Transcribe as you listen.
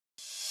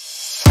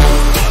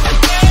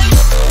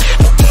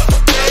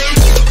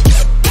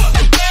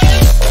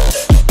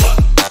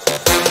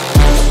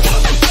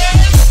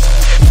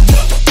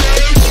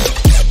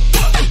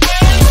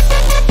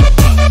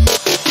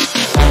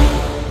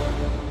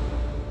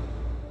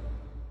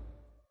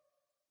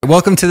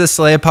welcome to the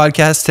Saleya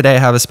podcast. Today I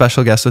have a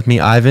special guest with me,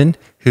 Ivan,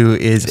 who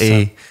is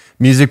a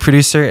music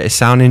producer, a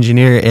sound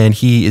engineer, and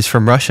he is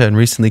from Russia and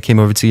recently came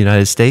over to the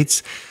United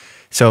States.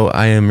 So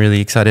I am really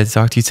excited to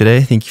talk to you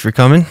today. Thank you for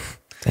coming.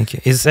 Thank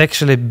you. It's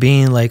actually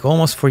been like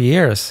almost 4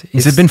 years.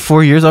 Has it been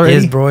 4 years already?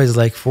 Yes, bro. It's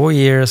like 4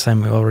 years.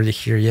 I'm already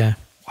here. Yeah.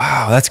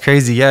 Wow, that's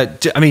crazy. Yeah.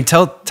 I mean,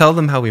 tell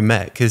them how we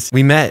met, because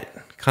we met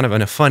kind of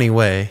in a funny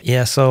way.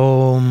 Yeah.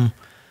 So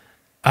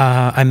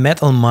I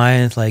met on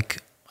mine like,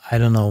 I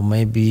don't know,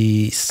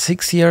 maybe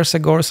 6 years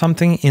ago or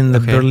something in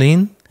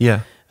Berlin.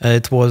 Yeah.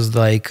 It was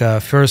like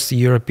first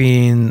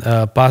European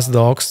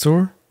postdocs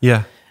tour.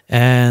 Yeah.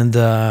 And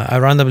I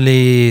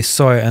randomly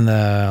saw in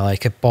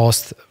like a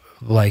post,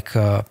 like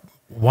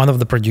one of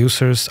the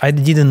producers. I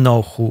didn't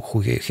know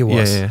who he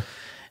was. Yeah.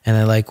 And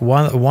I, like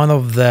one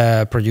of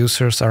the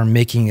producers are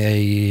making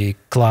a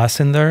class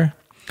in there.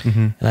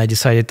 And I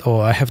decided, oh,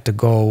 I have to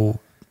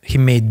go. He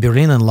made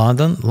Berlin and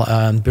London.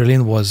 And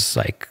Berlin was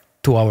like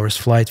 2 hours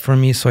flight for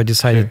me. So I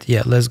decided,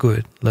 yeah, let's do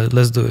it.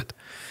 Let's do it.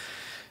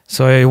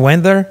 So I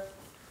went there.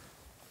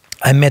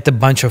 I met a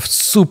bunch of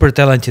super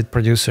talented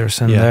producers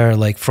and they're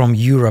like from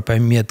Europe. I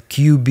met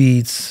Q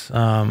Beats.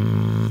 I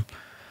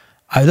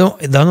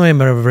don't even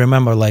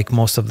remember like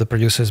most of the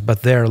producers,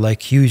 but they're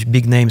like huge,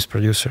 big names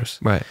producers.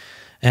 Right.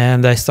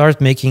 And I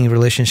started making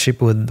relationship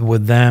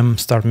with them,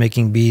 start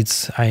making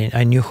beats.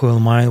 I knew who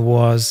mine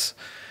was.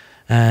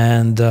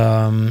 And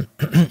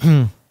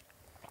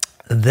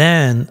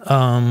then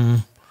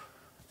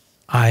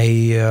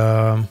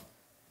I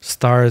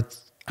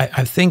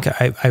think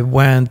I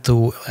went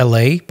to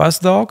LA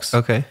postdocs.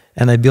 Okay.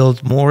 And I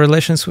built more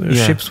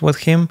relationships with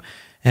him.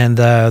 And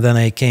then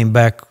I came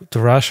back to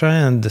Russia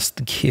and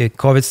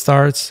COVID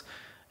starts.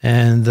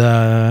 And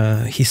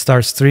he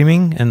starts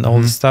streaming and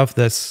all the stuff.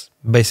 That's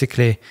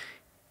basically,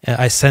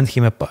 I sent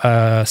him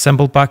a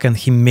sample pack and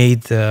he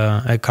made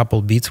a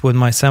couple beats with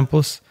my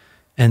samples.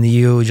 And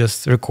you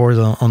just record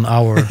on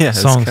our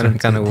songs.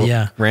 Kind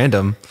of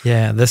random.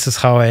 Yeah, this is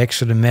how I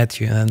actually met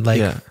you. And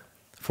like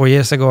 4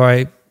 years ago,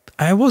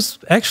 I was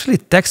actually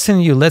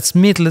texting you, let's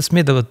meet,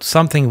 but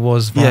something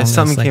was wrong. Yeah,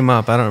 something came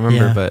up. I don't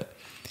remember, but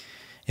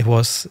it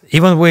was,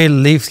 even we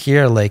lived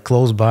here like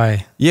close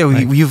by. Yeah,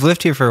 like, you've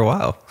lived here for a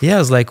while. Yeah,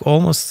 it's like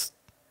almost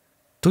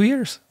 2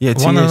 years. Yeah,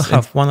 2 years.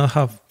 One and a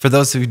half. For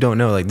those who don't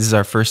know, like this is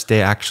our first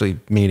day actually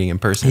meeting in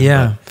person.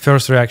 Yeah,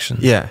 first reaction.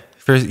 Yeah,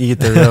 first you get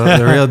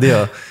the real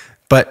deal.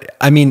 But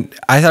I mean,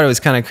 I thought it was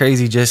kind of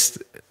crazy.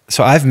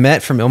 So I've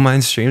met from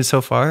Illmind streams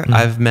so far.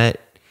 I've met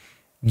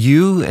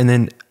you, and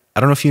then I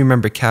don't know if you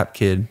remember Cap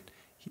Kid.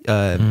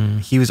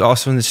 He was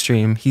also in the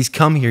stream. He's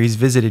come here. He's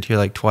visited here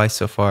like twice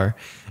so far.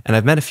 And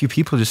I've met a few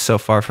people just so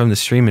far from the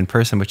stream in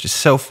person, which is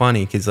so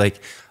funny because like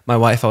my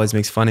wife always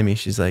makes fun of me.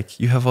 She's like,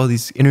 you have all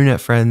these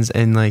internet friends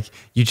and like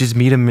you just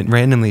meet them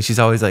randomly. She's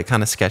always like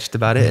kind of sketched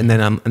about it. And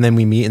then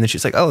we meet and then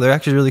she's like, oh, they're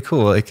actually really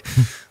cool. Like,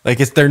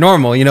 they're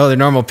normal, you know, they're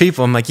normal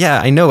people. I'm like, yeah,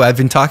 I know. I've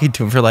been talking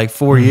to them for like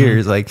 4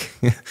 years. Like,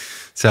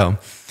 so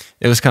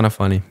it was kind of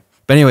funny.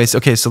 But anyways,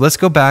 okay, so let's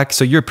go back.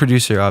 So you're a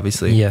producer,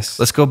 obviously. Yes.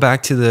 Let's go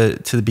back to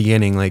the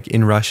beginning, like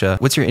in Russia.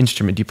 What's your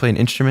instrument? Do you play an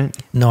instrument?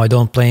 No, I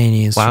don't play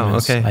any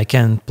instruments. Wow, okay. I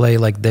can play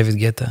like David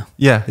Guetta.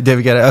 Yeah,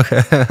 David Guetta,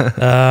 okay.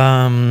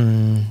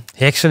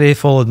 He actually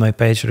followed my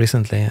page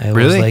recently. I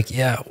was like,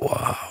 yeah,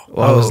 wow.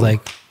 Whoa. I was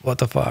like, what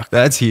the fuck?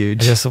 That's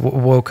huge. I just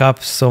woke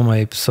up, saw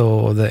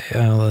the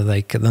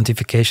like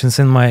notifications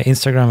in my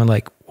Instagram and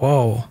like,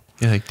 whoa.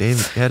 You're like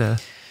David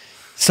Guetta.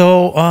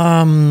 So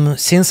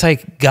since I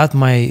got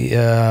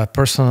my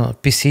personal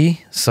PC,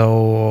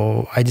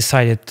 so I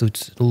decided to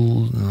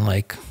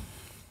like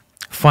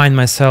find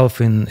myself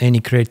in any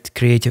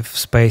creative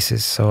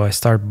spaces. So I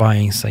start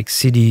buying like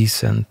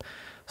CDs and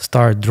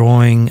start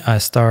drawing. I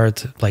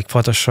start like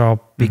Photoshop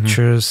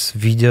pictures,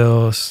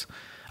 videos.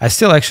 I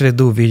still actually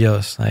do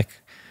videos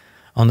like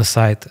on the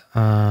side,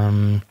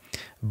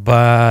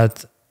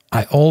 but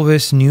I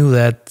always knew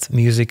that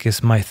music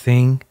is my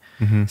thing.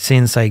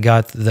 Since I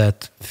got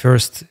that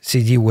first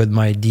CD with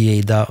my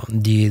DAW,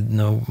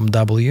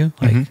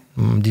 like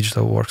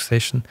digital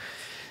workstation.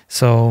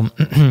 So,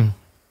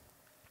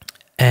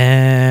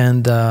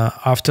 and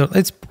after,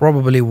 it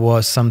probably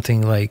was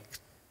something like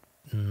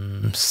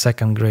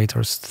second grade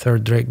or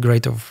third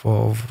grade of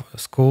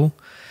school.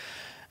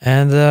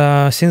 And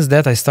since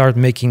that, I started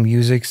making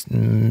music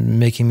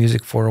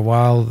for a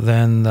while.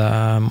 Then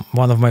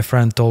one of my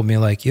friends told me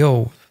like,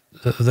 yo,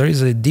 there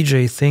is a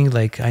DJ thing,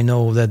 like I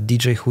know that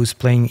DJ who's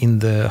playing in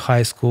the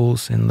high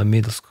schools, in the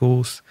middle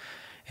schools,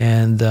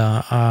 and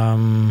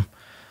I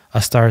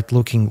start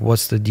looking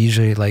what's the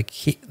DJ, like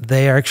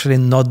they are actually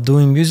not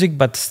doing music,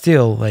 but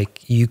still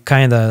like you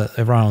kind of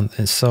around.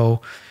 And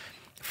so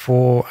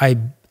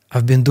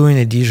I've been doing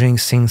a DJing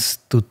since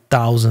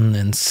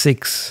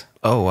 2006.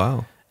 Oh,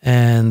 wow.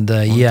 And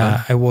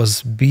yeah, I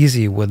was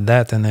busy with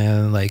that,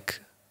 and like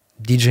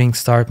DJing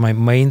start my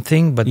main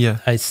thing, but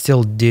I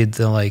still did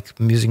like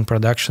music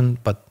production,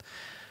 but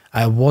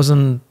I was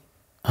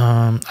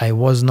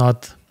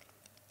not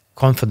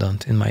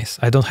confident in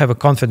I don't have a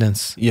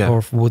confidence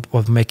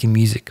of making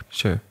music.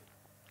 Sure.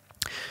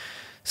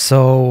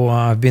 So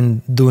I've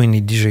been doing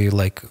a DJ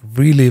like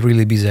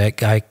really busy.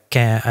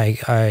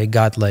 I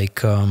got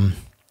like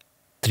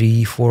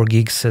 3-4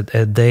 gigs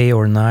a day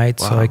or night,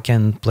 so I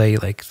can play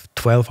like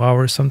 12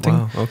 hours something.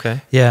 Wow.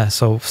 Okay. Yeah.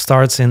 So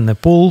starts in the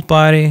pool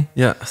party.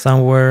 Yeah.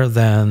 Somewhere,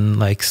 then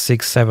like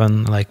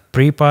 6-7 like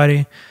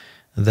pre-party,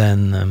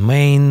 then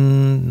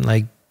main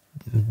like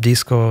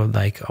disco,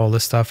 like all the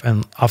stuff,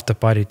 and after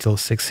party till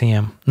 6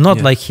 a.m.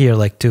 Not like here,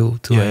 like 2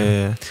 a.m.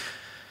 Yeah.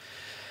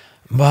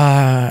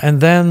 But and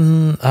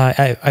then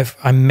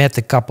I met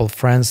a couple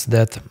friends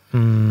that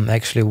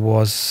actually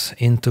was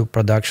into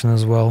production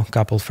as well.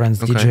 Couple friends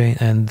DJ,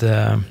 and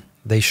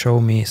they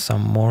show me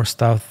some more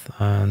stuff,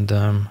 and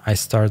I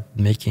start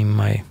making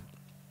my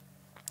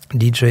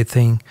DJ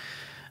thing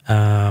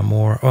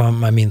more.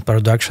 I mean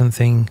production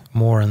thing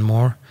more and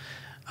more.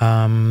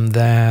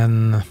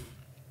 Then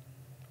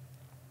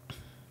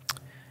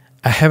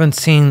I haven't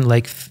seen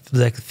like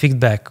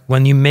feedback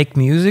when you make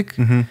music.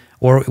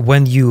 Or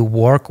when you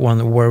work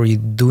on where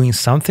you're doing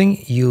something,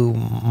 you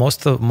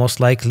most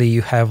likely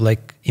you have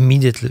like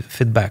immediate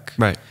feedback.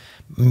 Right.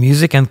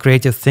 Music and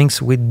creative things,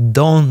 we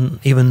don't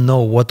even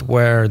know what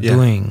we're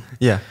doing.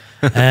 Yeah.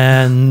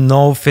 And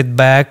no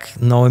feedback,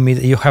 no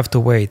immediate. You have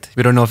to wait.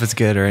 We don't know if it's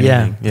good or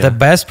anything. Yeah. The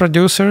best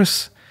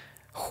producers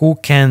who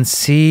can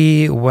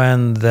see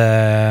when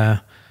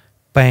the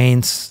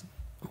paints,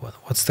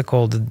 what's the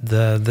called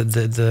the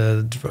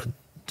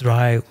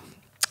dry.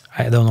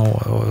 I don't know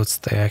what's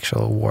the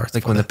actual word.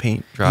 Like when the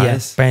paint dries?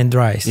 Yes, paint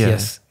dries,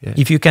 yes. Yeah.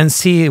 If you can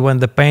see when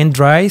the paint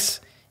dries,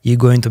 you're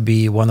going to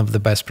be one of the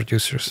best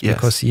producers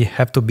because you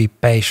have to be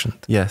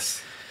patient.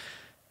 Yes.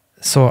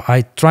 So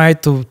I try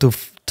to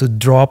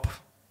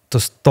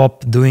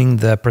stop doing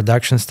the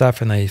production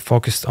stuff, and I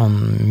focused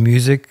on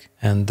music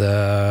and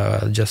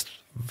just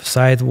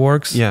side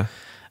works. Yeah.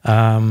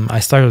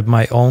 I started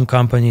my own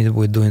company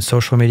with doing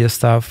social media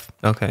stuff.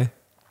 Okay.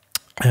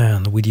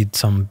 And we did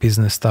some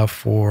business stuff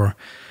for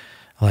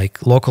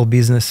like local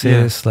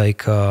businesses,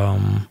 like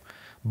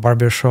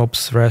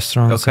barbershops,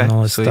 restaurants, and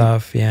all that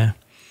stuff. Yeah.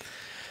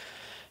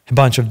 A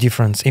bunch of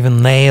different,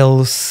 even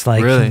nails,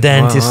 like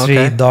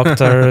dentistry,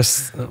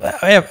 doctors,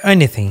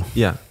 anything.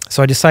 Yeah.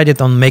 So I decided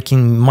on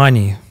making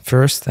money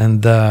first.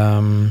 And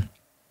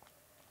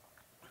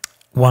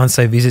once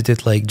I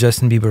visited like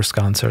Justin Bieber's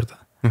concert,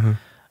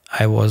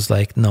 I was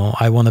like, no,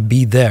 I want to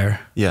be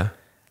there. Yeah.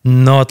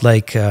 Not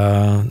like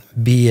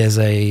be as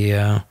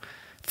a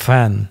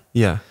fan.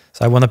 Yeah.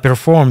 So I want to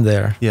perform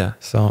there. Yeah.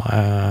 So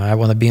I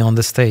want to be on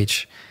the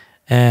stage.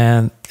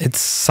 And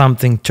it's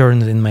something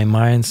turned in my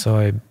mind.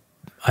 So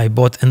I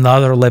bought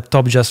another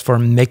laptop just for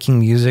making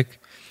music.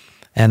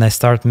 And I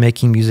start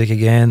making music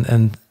again.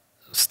 And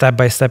step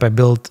by step, I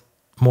built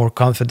more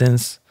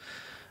confidence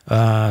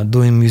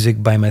doing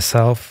music by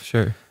myself.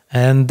 Sure.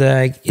 And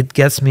it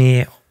gets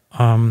me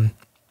in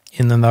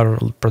another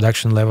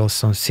production level.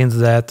 So since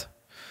that,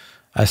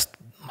 I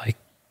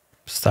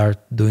start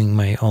doing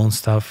my own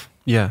stuff.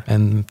 Yeah.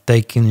 And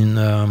taking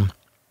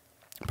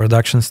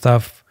production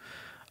stuff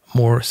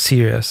more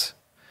serious.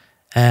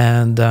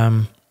 And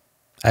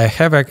I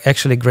have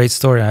actually a great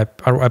story. I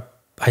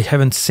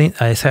haven't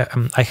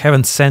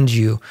sent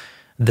you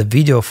the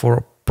video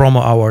for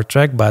promo our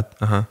track, but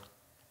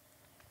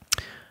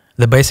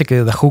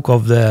basically the hook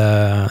of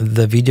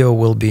the video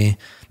will be,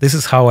 this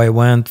is how I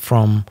went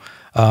from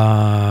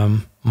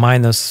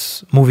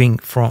moving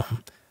from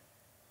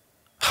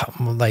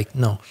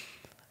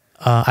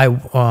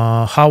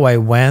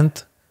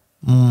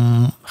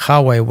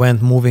how I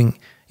went moving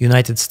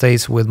United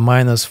States with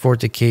minus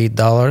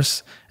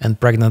 $40,000 and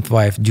pregnant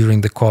wife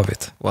during the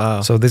COVID.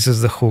 Wow. So this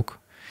is the hook.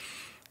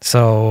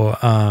 So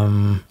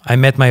I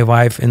met my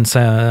wife in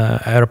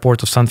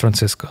airport of San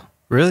Francisco.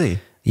 Really?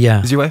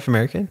 Yeah. Is your wife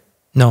American?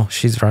 No,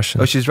 she's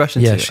Russian. Oh, she's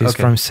Russian yeah, too. she's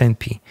from St.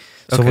 P.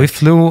 So Okay. we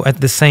flew at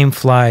the same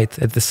flight,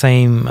 at the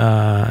same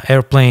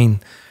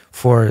airplane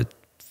for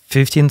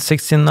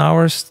 15-16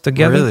 hours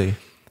together. Really?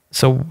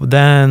 So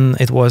then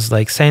it was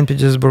like St.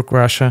 Petersburg,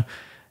 Russia,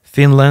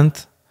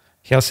 Finland,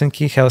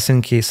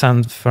 Helsinki,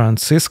 San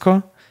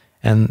Francisco.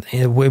 And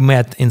we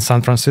met in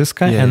San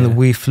Francisco and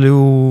we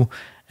flew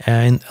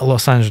in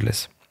Los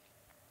Angeles.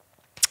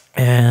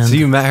 And so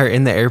you met her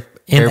in the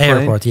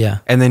airport, yeah.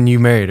 And then you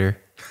married her.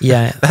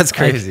 Yeah. That's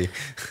crazy.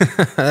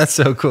 That's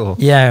so cool.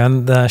 Yeah,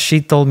 and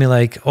she told me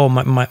like, oh,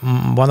 my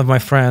one of my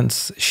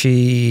friends,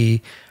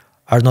 she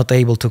are not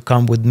able to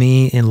come with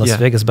me in Las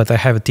Vegas, but I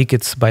have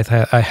tickets, but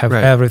I have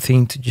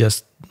everything to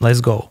just,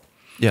 let's go.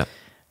 Yeah.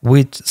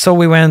 So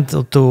we went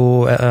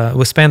to,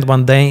 we spent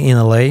one day in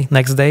LA.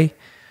 Next day,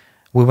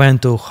 we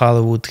went to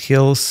Hollywood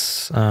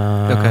Hills,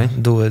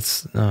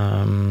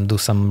 do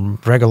some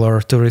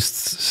regular tourist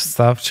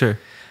stuff. Sure.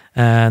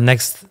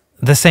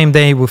 The same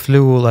day we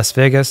flew Las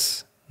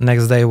Vegas.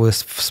 Next day we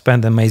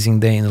spent an amazing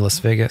day in Las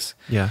Vegas.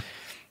 Yeah.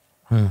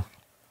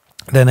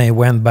 Then I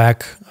went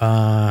back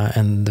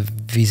and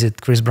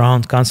visit Chris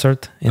Brown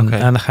concert in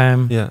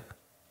Anaheim. Yeah.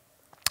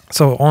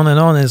 So on and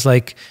on is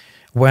like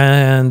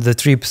when the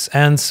trip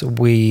ends,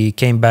 we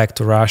came back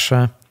to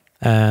Russia.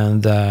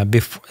 and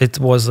it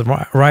was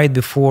right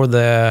before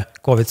the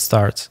COVID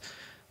starts.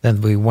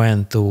 Then we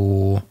went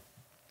to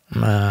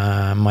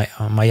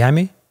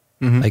Miami,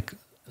 like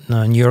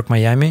New York,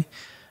 Miami,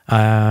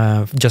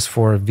 just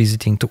for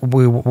visiting.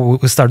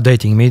 We start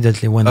dating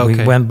immediately when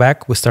we went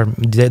back. We start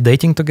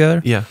dating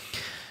together. Yeah.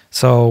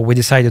 So we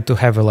decided to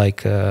have a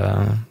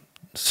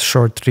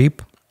short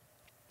trip,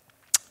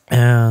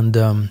 and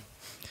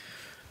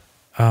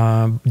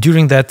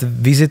during that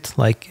visit,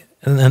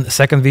 and the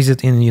second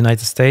visit in the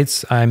United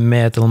States, I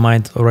met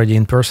Ilmait already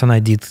in person. I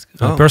did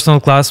a personal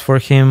class for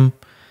him.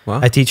 Wow.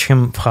 I teach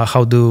him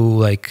how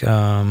to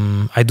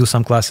I do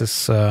some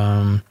classes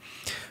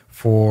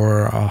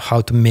for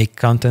how to make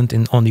content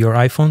on your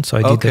iPhone. So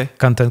I did a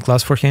content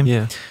class for him.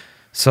 Yeah.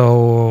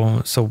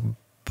 So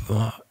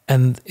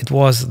and it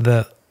was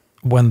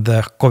when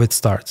the COVID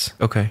starts.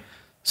 Okay.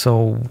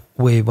 So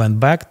we went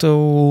back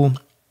to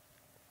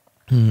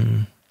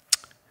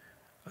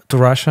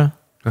Russia,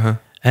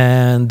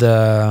 and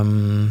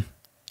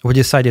we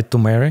decided to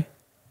marry.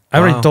 I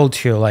already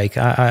told you,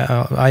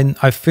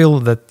 I feel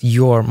that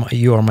you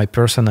are my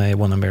person I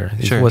want to marry.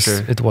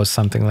 It was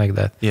something like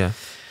that. Yeah.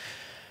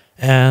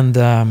 And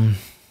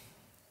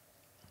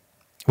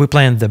we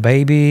planned the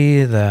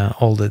baby,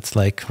 all that's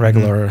like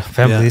regular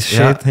family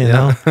shit, you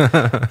know.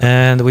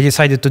 And we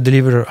decided to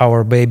deliver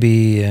our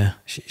baby.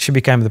 She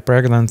became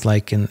pregnant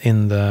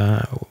in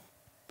the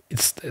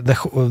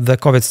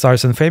COVID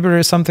starts in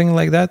February, something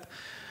like that.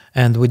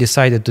 And we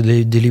decided to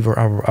deliver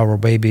our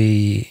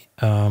baby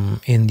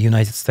in the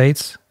United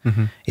States.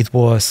 It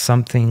was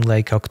something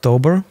like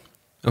October.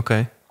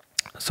 Okay.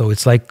 So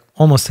it's like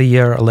almost a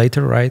year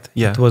later, right?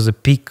 Yeah. It was a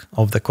peak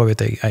of the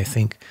COVID, I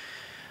think.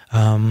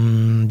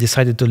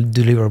 Decided to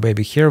deliver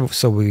baby here.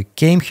 So we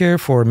came here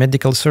for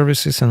medical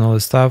services and all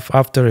the stuff.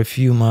 After a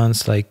few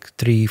months, like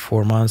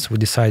 3-4 months, we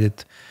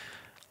decided,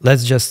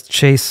 let's just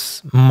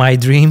chase my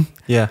dream.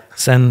 Yeah.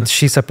 And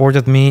she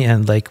supported me,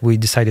 and we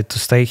decided to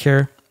stay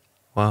here.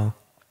 Wow.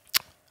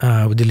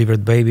 We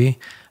delivered baby.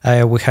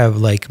 We have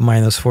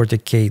minus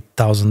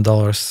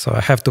 $40,000, so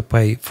I have to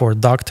pay for a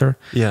doctor.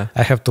 Yeah.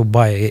 I have to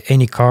buy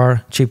any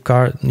car, cheap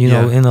car. You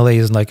know, in LA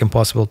is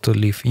impossible to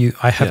live.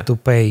 I have to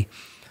pay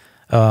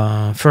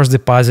first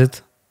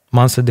deposit,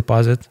 monthly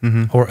deposit,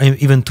 or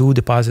even 2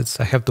 deposits.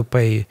 I have to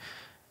pay.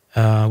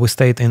 We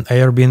stayed in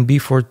Airbnb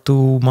for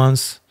 2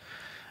 months.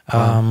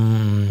 I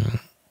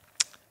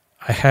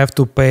have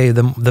to pay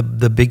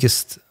the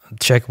biggest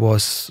check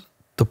was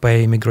to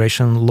pay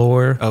immigration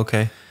lawyer.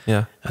 Okay.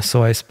 Yeah.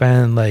 So I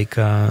spent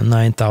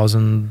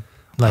 $9,000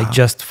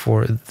 just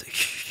for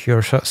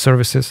her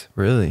services.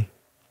 Really?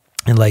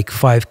 And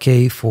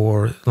 $5,000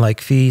 for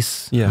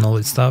fees and all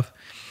that stuff.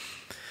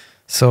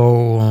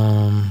 So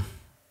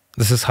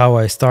this is how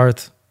I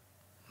start.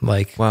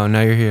 Wow,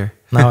 now you're here.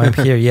 Now I'm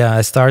here. Yeah,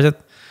 I started.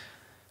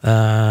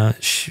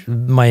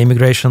 My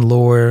immigration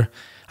lawyer,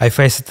 I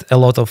faced a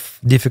lot of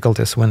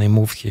difficulties when I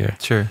moved here.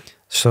 Sure.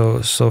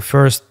 So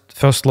first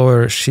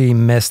lawyer, she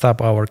messed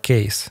up our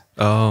case.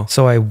 Oh.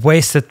 So I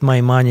wasted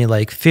my money,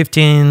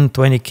 15,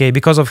 20K.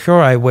 Because of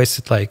her, I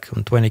wasted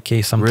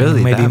 $20K something.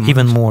 Really? Maybe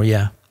even more,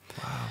 yeah.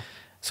 Wow.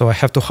 So I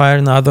have to hire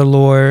another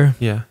lawyer.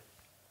 Yeah.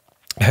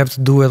 I have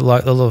to do a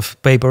lot of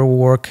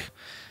paperwork.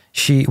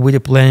 We were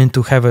planning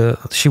to have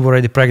she was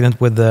already pregnant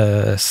with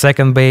the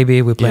second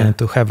baby. We planned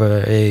to have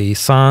a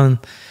son.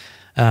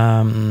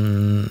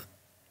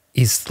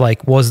 It's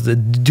was the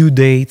due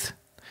date.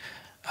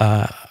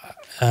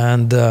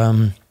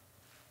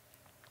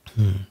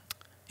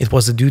 It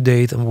was a due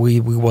date, and we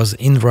was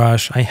in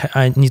rush.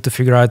 I need to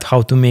figure out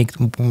how to make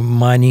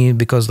money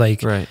because I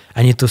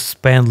need to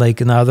spend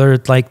another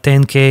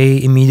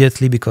 $10K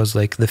immediately because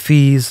the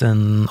fees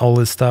and all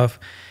this stuff.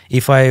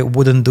 If I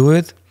wouldn't do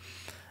it,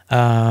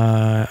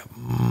 the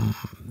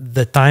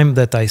time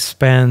that I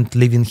spent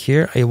living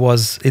here, it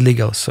was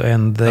illegal,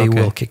 and they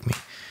will kick me.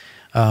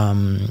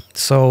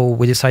 So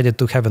we decided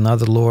to have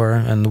another lawyer,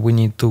 and we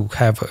need to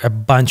have a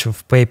bunch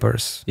of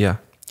papers. Yeah.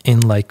 In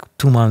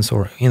 2 months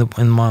or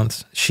in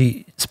months.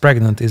 She's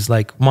pregnant. It's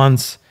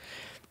months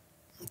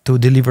to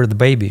deliver the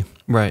baby.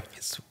 Right.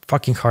 It's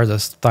fucking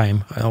hardest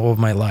time of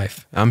my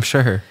life. I'm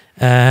sure.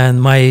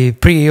 And my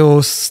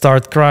Prius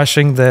start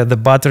crashing. The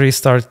battery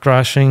start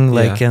crashing.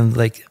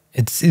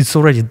 It's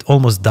already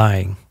almost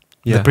dying.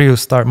 Yeah. The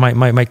Prius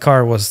my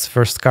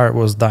first car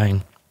was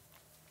dying.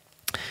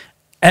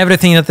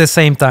 Everything at the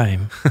same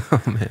time.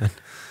 Oh man.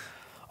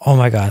 Oh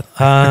my God.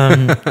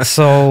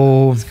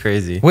 So it's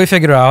crazy. We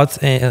figured out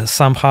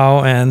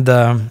somehow, and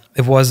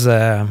it was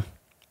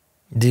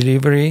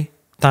delivery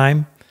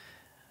time.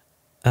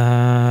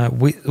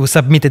 We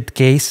submitted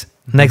case.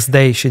 Next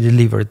day she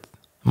delivered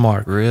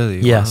Mark.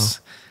 Really? Yes. Wow.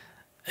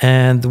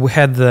 And we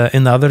had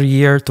another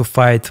year to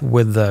fight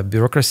with the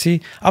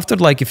bureaucracy. After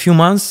a few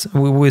months,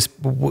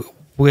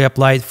 we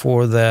applied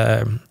for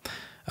the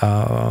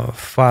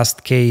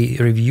fast case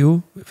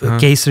review.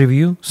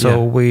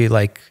 So we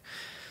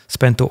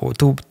spent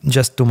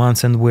just 2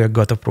 months, and we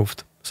got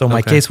approved. So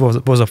my case was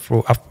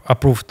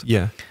approved.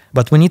 Yeah.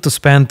 But we need to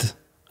spend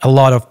a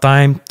lot of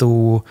time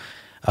to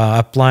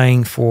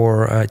applying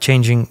for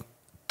changing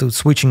to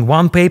switching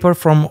one paper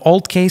from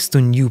old case to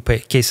new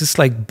case. It's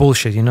like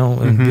bullshit, you know,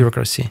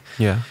 bureaucracy.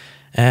 Yeah.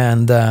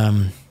 And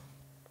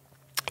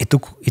it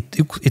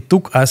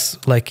took us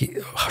like a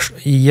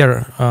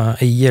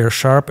year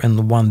sharp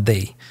and 1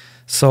 day.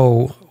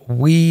 So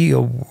we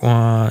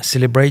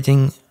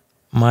celebrating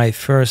my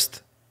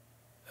first.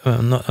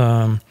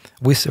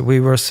 We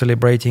were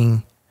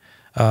celebrating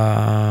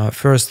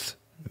first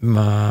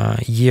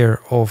year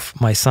of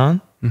my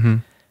son.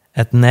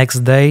 At next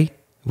day,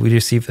 we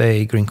received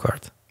a green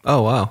card.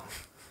 Oh wow!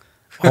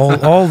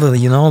 all the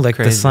like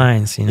Crazy. the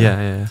signs,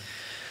 Yeah.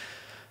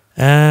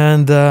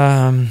 And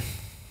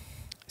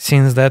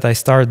since that, I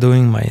started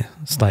doing my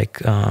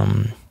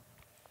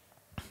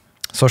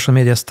social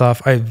media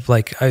stuff. I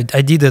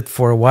did it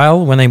for a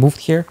while when I moved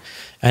here.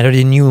 I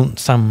already knew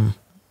some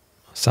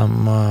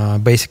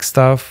basic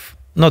stuff,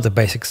 not the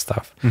basic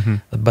stuff,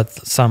 but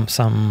some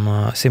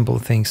simple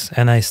things.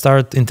 And I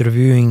started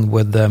interviewing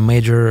with the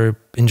major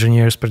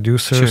engineers,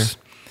 producers. Sure.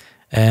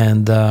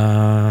 And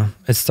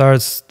it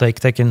starts like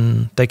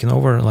taking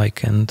over,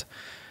 like, and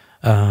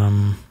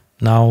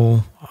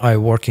now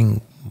I'm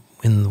working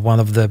in one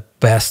of the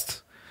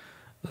best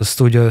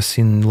studios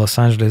in Los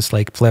Angeles,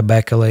 like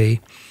Playback LA,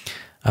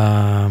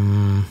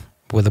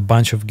 with a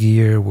bunch of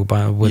gear, with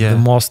the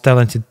most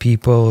talented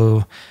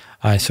people.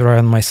 I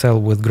surround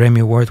myself with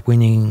Grammy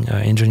Award-winning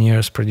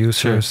engineers,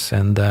 producers,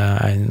 and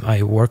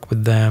I work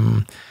with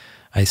them.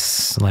 I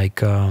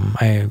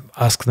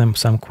ask them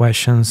some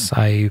questions.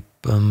 I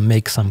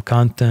make some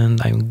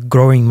content. I'm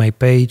growing my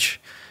page.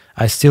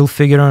 I still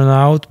figuring it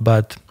out,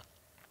 but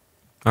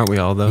aren't we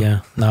all though?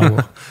 Yeah. Now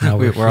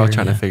we're all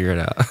trying to figure it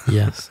out.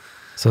 Yes.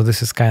 So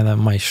this is kind of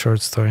my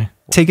short story.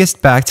 Take us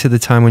back to the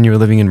time when you were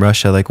living in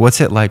Russia. Like, what's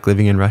it like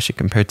living in Russia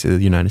compared to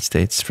the United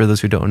States? For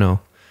those who don't know,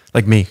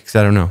 like me, because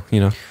I don't know.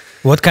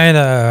 What kind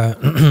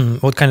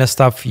of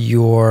stuff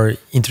you're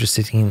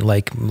interested in?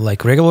 Like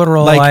regular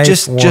like life,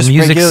 just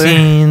music regular,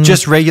 scene?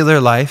 just regular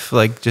life.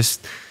 Like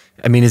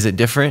I mean, is it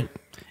different?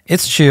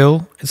 It's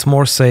chill. It's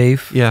more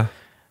safe. Yeah.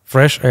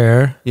 Fresh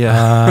air.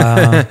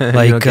 Yeah.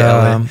 Like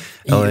LA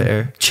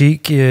air.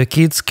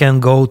 Kids can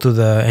go to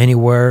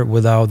anywhere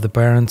without the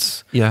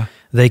parents. Yeah.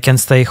 They can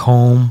stay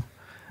home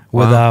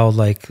without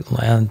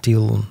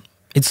until.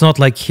 It's not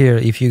like here.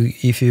 If you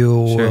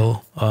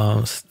Sure.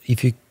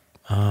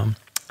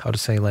 How to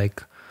say,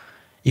 like,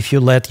 if you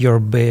let your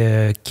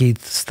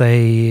kid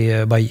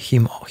stay by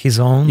his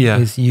own,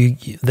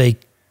 they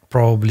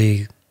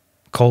probably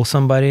call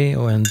somebody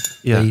and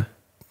they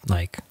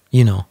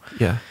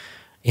Yeah.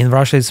 In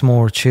Russia it's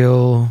more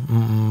chill.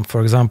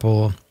 For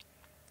example,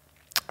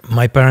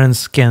 my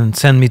parents can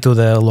send me to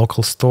the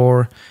local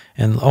store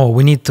and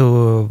we need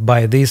to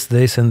buy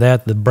this and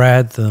that, the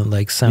bread,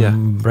 like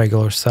some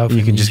regular stuff.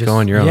 You can just go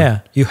on your own. Yeah,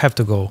 you have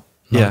to go.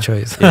 No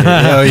choice.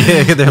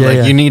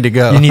 They're you need to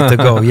go. You need to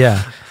go,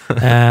 yeah.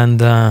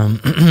 And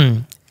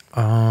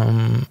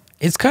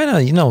it's kind of,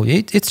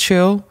 it's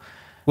chill.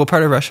 What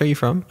part of Russia are you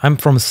from? I'm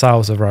from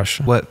south of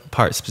Russia. What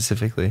part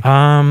specifically?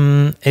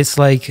 It's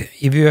like,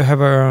 if you have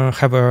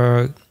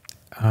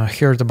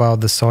heard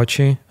about the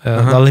Sochi,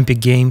 the Olympic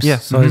Games. Yeah.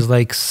 So it's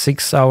like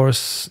 6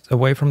 hours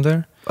away from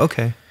there.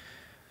 Okay.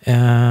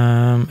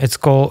 It's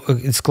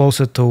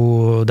closer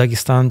to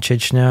Dagestan,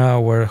 Chechnya,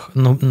 where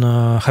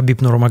Khabib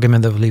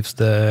Nurmagomedov lives,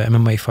 the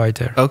MMA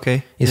fighter.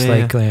 Okay. It's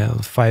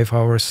 5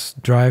 hours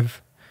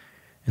drive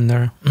in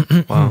there.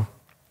 Wow.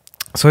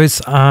 So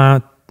it's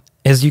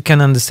as you can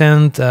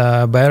understand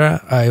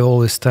better, I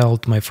always tell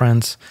to my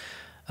friends,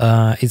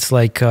 it's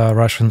like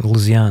Russian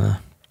Louisiana.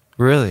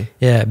 Really?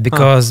 Yeah,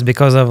 because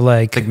of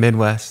like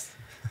Midwest.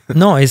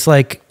 No, it's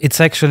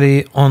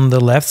actually on the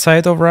left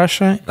side of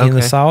Russia in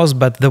the south.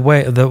 But the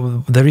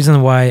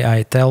reason why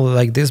I tell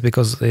like this,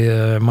 because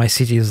my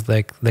city is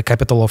like the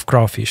capital of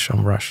crawfish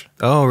from Russia.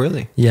 Oh,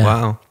 really? Yeah.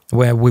 Wow.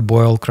 Where we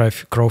boil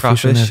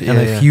crawfish and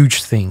a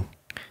huge thing.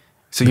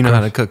 So you know how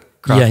to cook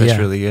crawfish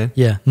really good?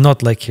 Yeah,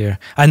 not like here.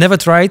 I never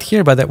tried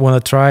here, but I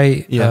want to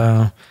try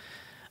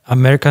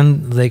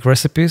American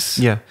recipes.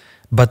 Yeah.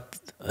 But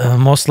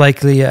most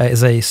likely,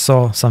 as I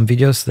saw some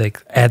videos,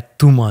 add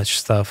too much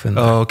stuff and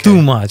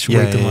too much,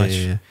 way too much.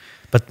 Yeah.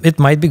 But it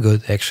might be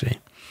good actually.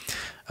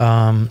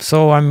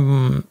 So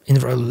I'm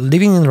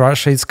living in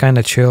Russia. It's kind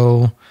of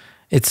chill.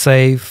 It's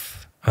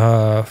safe.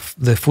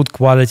 The food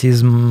quality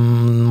is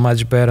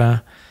much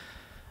better.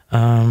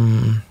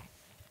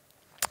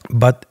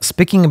 But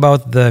speaking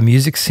about the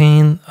music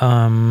scene,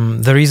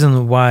 the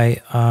reason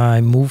why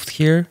I moved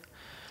here,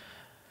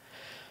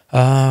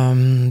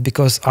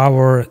 because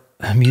our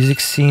music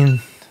scene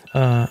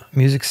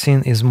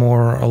is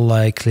more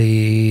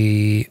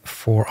likely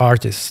for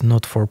artists,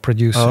 not for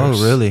producers. Oh,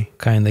 really?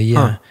 Kind of, yeah.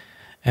 Huh.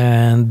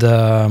 And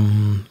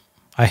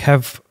I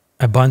have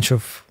a bunch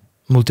of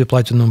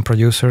multi-platinum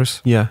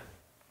producers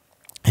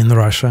in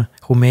Russia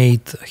who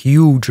made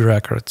huge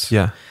records.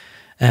 Yeah.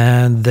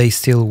 And they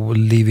still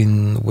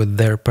living with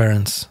their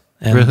parents.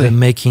 And they're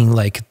making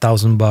like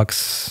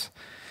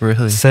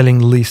 $1,000 selling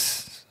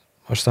lists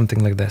or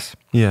something like this.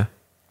 Yeah.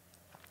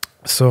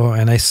 So,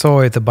 and I saw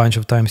it a bunch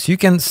of times. You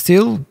can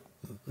still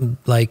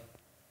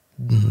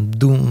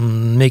do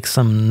make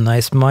some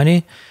nice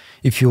money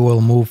if you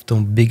will move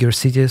to bigger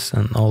cities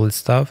and all that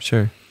stuff.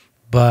 Sure.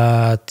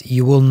 But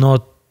you will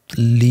not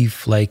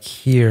live like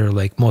here,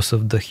 like most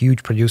of the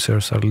huge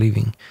producers are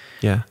living.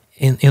 Yeah.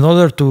 In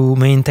order to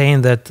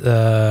maintain that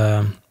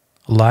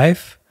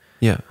life,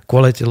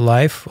 quality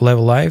life,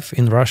 level life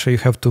in Russia, you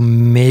have to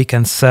make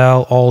and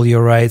sell all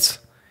your rights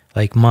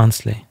like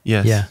monthly.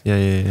 Yes.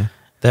 Yeah.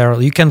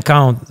 There you can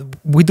count.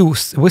 We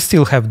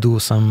still have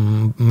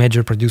some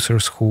major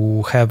producers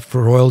who have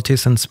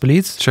royalties and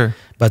splits. Sure.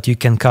 But you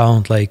can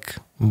count like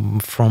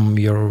from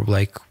your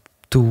like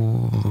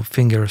 2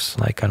 fingers,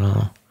 like I don't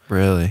know.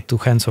 Really? 2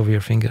 hands of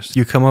your fingers.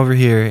 You come over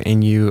here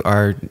and you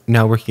are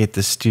now working at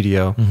the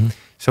studio. Mm-hmm.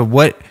 So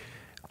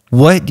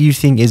what do you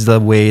think is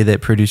the way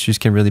that producers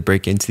can really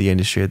break into the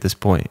industry at this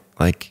point?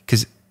 Like,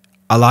 because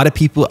a lot of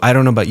people, I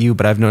don't know about you,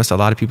 but I've noticed a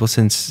lot of people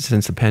since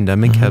the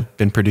pandemic have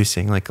been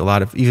producing. Like a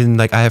lot of, even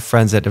like I have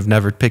friends that have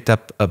never picked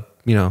up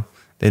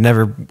they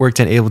never worked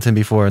in Ableton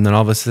before, and then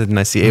all of a sudden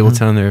I see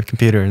Ableton on their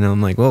computer, and then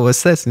I'm like, well,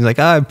 what's this? And he's like,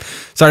 I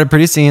started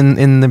producing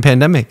in the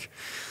pandemic.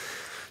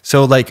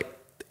 So like,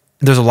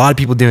 there's a lot of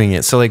people doing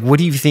it. So like, what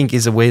do you think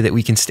is a way that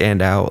we can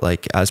stand out,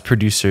 like as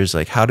producers?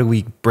 Like, how do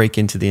we break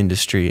into the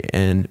industry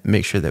and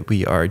make sure that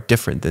we are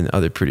different than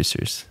other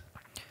producers?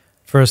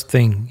 First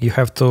thing, you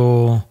have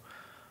to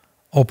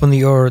open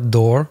your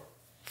door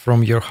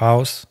from your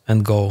house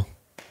and go.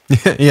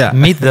 Yeah.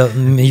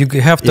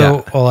 You have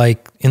to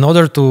like, in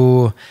order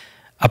to,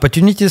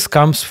 opportunities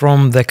comes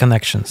from the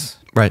connections.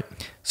 Right.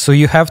 So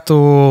you have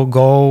to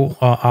go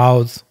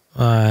out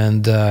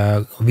and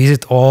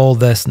visit all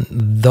those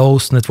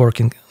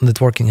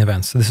networking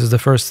events. This is the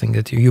first thing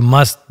that you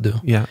must do.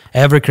 Yeah.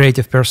 Every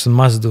creative person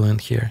must do in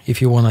here.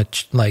 If you want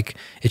to like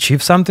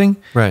achieve something,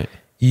 right,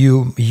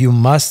 you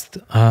must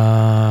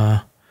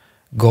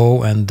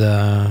go and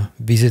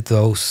visit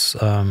those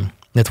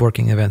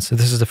networking events. So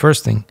this is the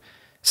first thing.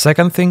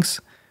 Second thing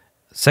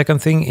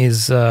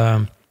is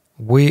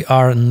we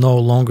are no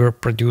longer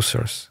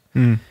producers.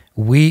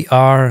 We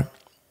are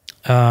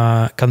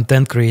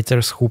content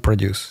creators who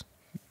produce.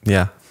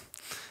 Yeah,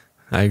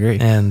 I agree.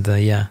 And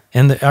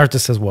and the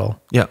artists as well.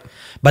 Yeah.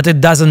 But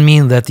it doesn't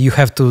mean that you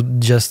have to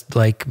just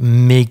like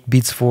make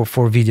beats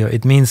for video.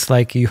 It means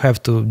like you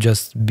have to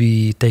just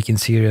be taking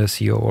serious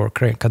your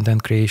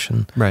content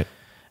creation. Right.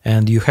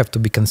 And you have to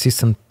be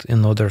consistent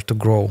in order to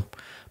grow.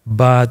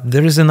 But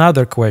there is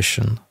another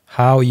question: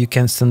 how you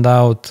can stand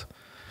out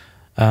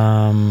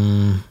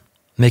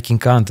making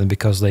content,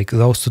 because like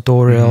those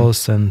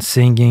tutorials and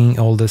singing,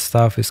 all this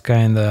stuff is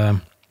kind of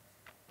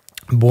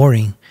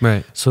boring.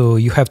 Right. So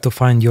you have to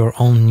find your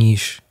own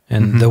niche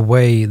and the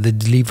way, the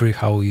delivery,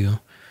 how you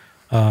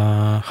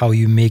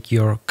make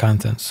your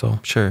content. So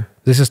sure,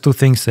 this is 2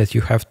 things that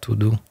you have to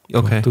do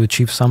to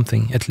achieve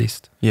something at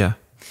least. Yeah.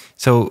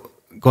 So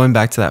going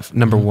back to that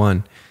number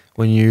 1,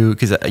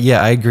 because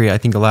I agree. I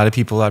think a lot of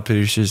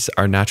producers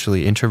are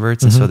naturally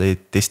introverts, and so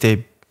they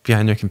stay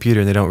behind their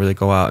computer and they don't really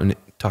go out and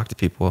talk to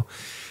people.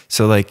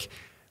 So like,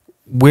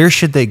 where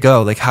should they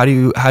go? Like, how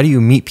do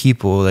you meet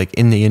people like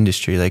in the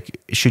industry? Like,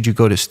 should you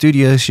go to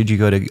studios? Should you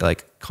go to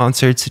like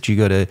concerts? Should you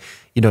go to,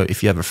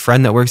 if you have a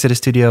friend that works at a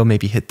studio,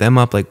 maybe hit them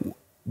up? Like,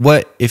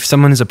 what if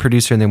someone is a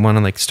producer and they want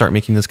to like start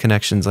making those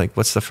connections? Like,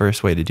 what's the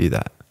first way to do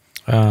that?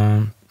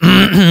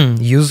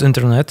 Use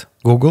internet,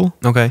 Google.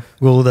 Okay.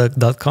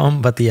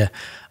 Google.com. But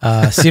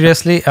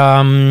seriously,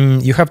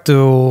 you have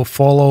to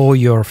follow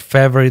your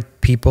favorite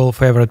people,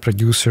 favorite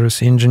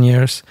producers,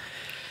 engineers.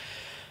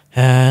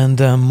 And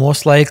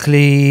most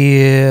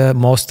likely,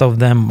 most of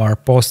them are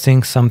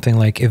posting something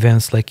like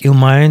events like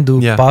Illmind do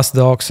Past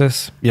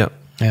Docs. Yeah.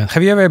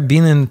 Have you ever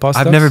been in Past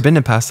Docs? I've never been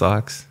to Past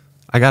Docs.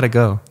 I gotta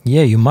go.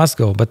 Yeah, you must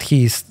go. But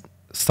he's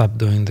stopped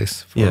doing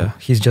this.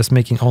 He's just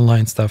making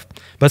online stuff.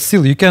 But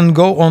still, you can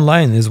go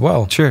online as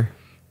well. Sure.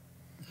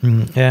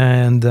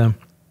 And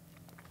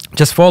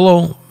just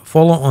follow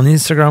on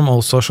Instagram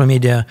or social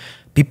media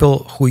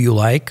people who you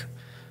like.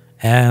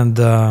 And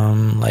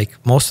like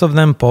most of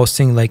them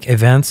posting like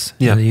events,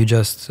 and you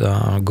just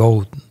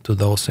go to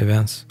those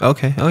events.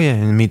 Okay. Oh yeah,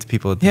 and meet the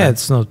people.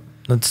 It's not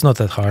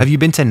that hard. Have you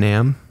been to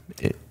NAMM?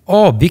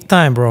 Oh, big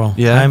time, bro.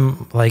 Yeah.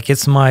 I'm like,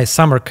 it's my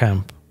summer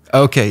camp.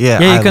 Okay. Yeah.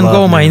 Yeah, you can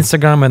go on my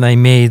Instagram, and I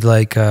made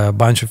like a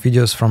bunch of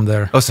videos from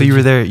there. Oh, so you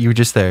were there? You were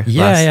just there?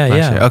 Yeah.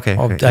 Year. Okay.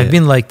 I've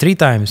been like 3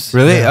 times.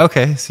 Really? Yeah.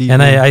 Okay. So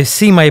I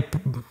see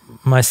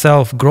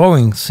myself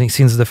growing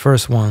since the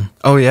first one.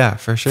 Oh yeah,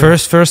 for sure.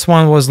 First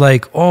one was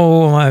like,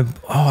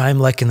 I'm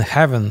like in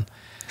heaven.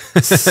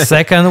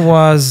 Second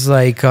was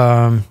like,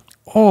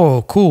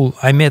 oh cool,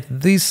 I met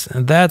this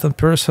and that in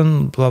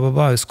person, blah blah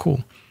blah, it's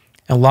cool.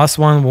 And last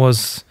one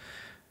was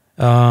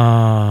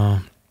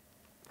now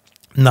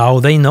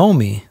they know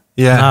me.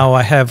 Yeah. Now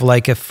I have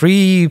like a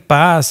free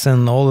pass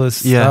and all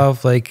this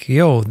stuff. Like,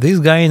 this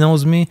guy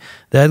knows me,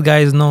 that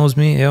guy knows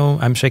me.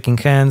 I'm shaking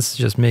hands,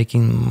 just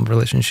making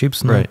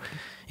relationships. Right.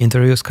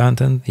 Interviews,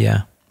 content.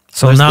 Yeah.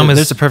 So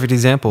there's a perfect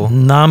example.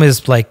 NAMM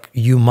is like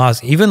you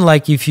must, even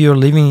like if you're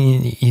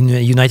living in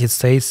the United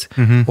States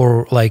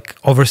or like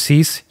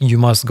overseas, you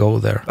must go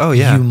there. Oh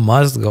yeah, you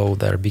must go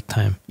there big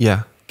time.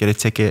 Yeah, get a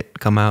ticket,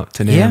 come out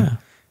to NAMM. Yeah,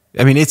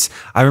 I mean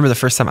I remember the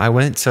first time I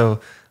went.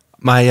 So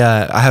I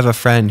have a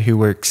friend who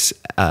works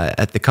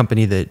at the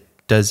company that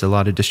does a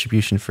lot of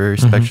distribution for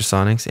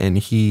Spectrasonics, and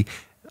he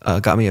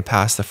got me a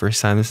pass the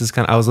first time.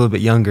 I was a little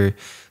bit younger,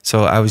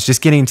 so I was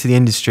just getting into the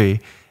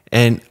industry.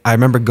 And I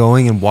remember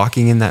going and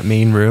walking in that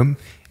main room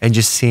and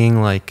just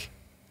seeing like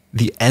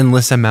the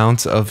endless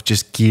amounts of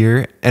just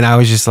gear. And I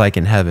was just like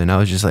in heaven. I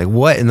was just like,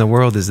 what in the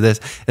world is this?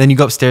 And then you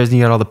go upstairs and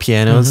you got all the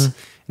pianos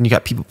and you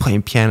got people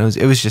playing pianos.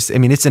 It was just, I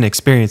mean, it's an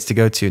experience to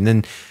go to. And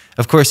then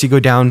of course you go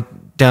down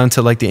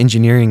to like the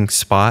engineering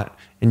spot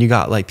and you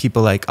got like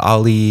people like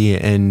Ali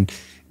and,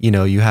 you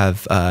know, you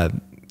have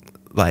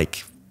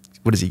like,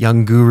 what is it,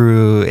 Young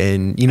Guru,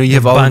 and you know, you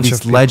have all of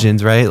these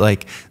legends, right?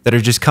 Like that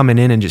are just coming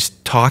in and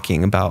just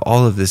talking about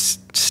all of this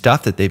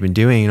stuff that they've been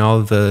doing and all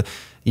of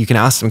you can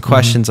ask them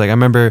questions. Like I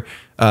remember,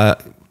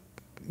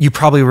 you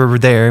probably were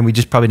there and we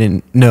just probably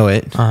didn't know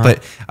it,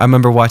 but I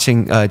remember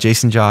watching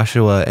Jason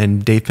Joshua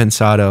and Dave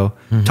Pensato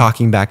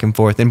talking back and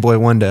forth, and Boy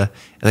Wonder,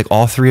 like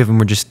all three of them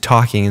were just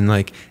talking and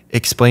like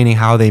explaining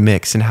how they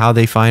mix and how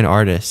they find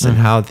artists and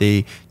how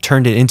they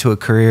turned it into a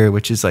career,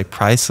 which is like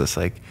priceless.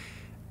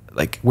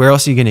 Like where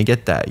else are you going to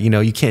get that? You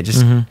know, you can't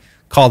just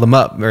call them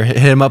up or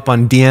hit them up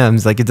on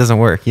DMs. Like it doesn't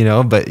work, you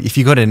know, but if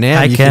you go to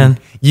NAMM, you can.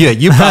 Yeah,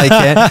 you probably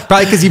can.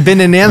 Probably because you've been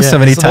to NAMM so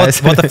many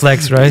times. What the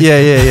flex, right?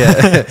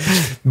 Yeah.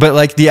 But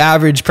like the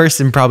average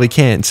person probably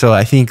can't. So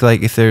I think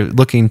like if they're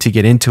looking to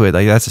get into it,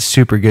 like that's a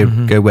super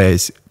good way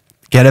is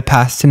get a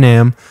pass to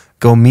NAMM,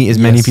 go meet as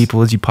many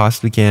people as you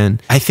possibly can.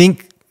 I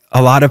think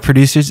a lot of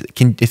producers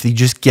can, if you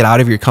just get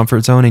out of your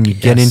comfort zone and you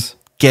get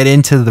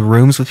into the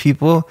rooms with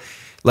people,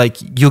 like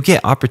you'll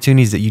get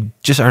opportunities that you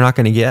just are not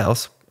going to get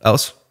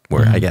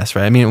elsewhere, I guess,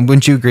 right? I mean,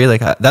 wouldn't you agree? Like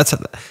that's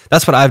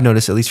what I've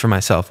noticed, at least for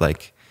myself.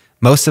 Like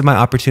most of my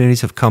opportunities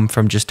have come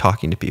from just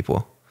talking to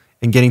people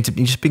and getting to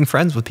just being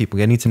friends with people,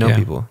 getting to know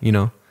people, you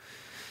know?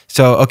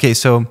 So, okay.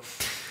 So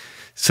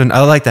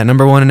I like that.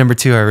 Number 1 and number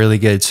 2 are really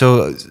good.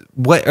 So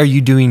what are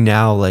you doing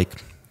now,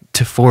 like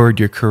to forward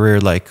your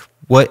career? Like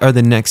what are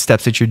the next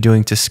steps that you're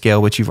doing to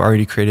scale what you've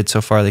already created so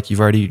far? Like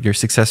you're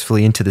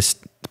successfully into this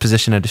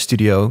position at a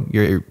studio,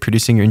 you're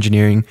producing, your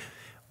engineering.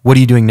 What are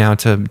you doing now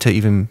to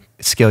even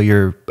scale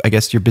your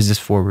business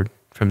forward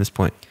from this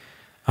point?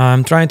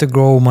 I'm trying to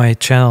grow my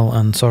channel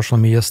and social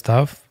media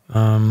stuff.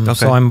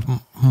 So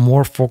I'm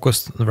more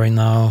focused right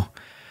now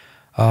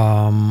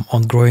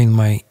on growing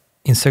my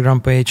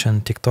Instagram page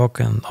and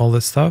TikTok and all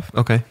that stuff.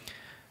 Okay.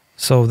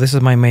 So this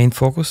is my main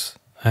focus.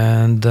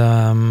 And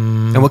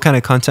what kind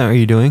of content are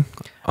you doing?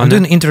 I'm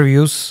doing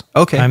interviews.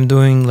 Okay. I'm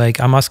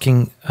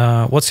asking,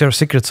 what's your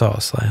secret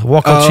sauce? Like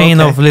vocal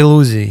chain of Lil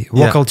Uzi,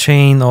 vocal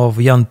chain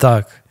of Young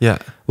Thug,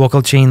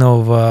 vocal chain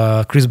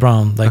of Chris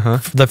Brown. Like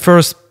the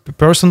first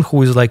person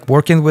who is like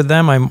working with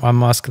them,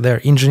 I'm asking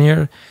their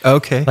engineer.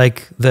 Okay.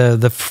 Like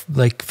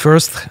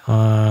first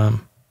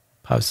hand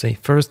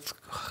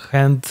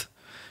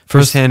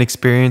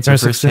experience.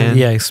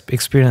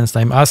 Experience.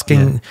 I'm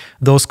asking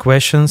those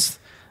questions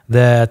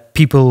that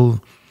people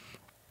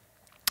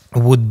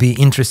would be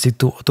interested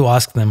to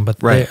ask them,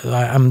 but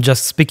I'm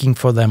just speaking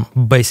for them,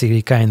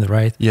 basically,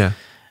 right? Yeah.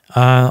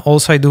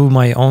 Also, I do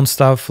my own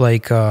stuff,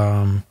 like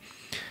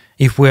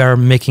if we are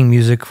making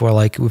music for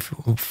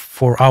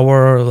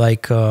our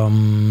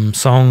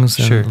songs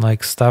and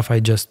like stuff, I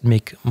just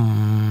make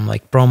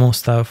like promo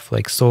stuff,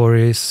 like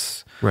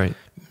stories,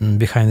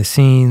 behind the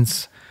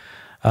scenes.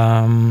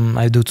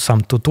 I do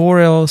some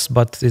tutorials,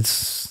 but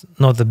it's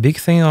not a big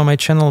thing on my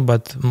channel.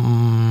 But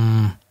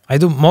I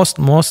do most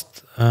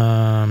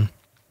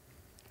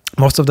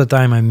of the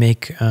time I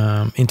make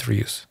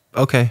interviews.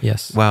 Okay.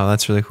 Yes. Wow,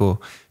 that's really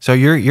cool. So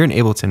you're in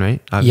Ableton,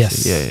 right?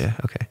 Obviously. Yes. Yeah.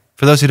 Okay.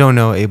 For those who don't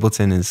know,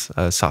 Ableton is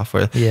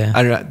software. Yeah.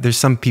 I don't know, there's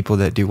some people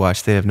that do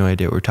watch. They have no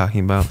idea what we're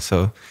talking about.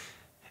 So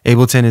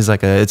Ableton is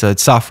it's a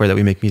software that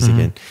we make music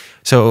in.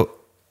 So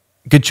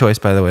good choice,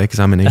 by the way, because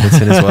I'm in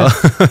Ableton as well.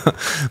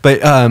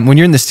 But when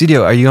you're in the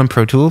studio, are you on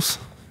Pro Tools?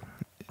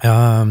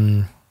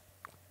 Or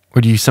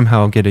do you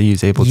somehow get to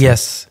use Ableton?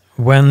 Yes.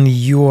 When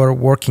you are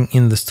working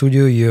in the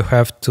studio, you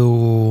have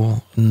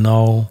to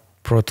know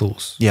Pro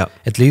Tools. Yeah.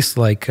 At least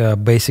like a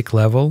basic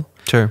level.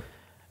 Sure.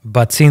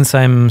 But since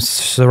I'm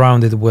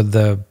surrounded with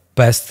the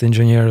best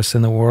engineers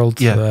in the world,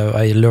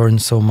 I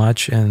learned so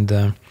much. And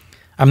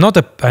I'm not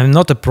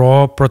a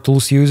Pro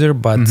Tools user,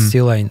 but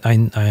still I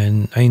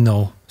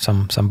know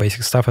some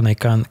basic stuff, and I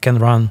can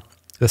run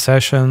the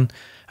session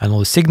and all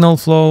the signal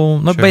flow,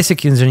 not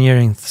basic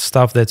engineering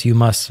stuff that you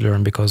must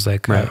learn, because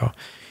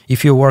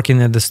if you're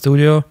working at the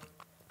studio,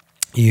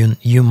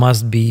 you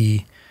must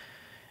be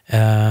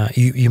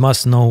you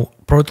must know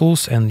Pro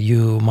Tools, and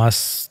you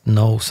must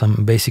know some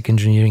basic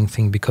engineering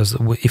thing, because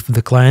if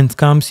the client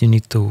comes, you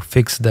need to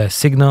fix the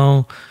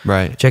signal,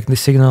 right? Check the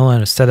signal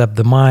and set up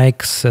the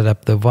mics, set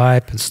up the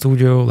vibe, the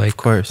studio, like of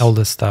course. all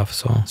this stuff.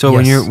 So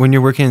yes. when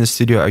you're working in the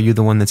studio, are you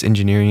the one that's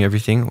engineering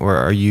everything, or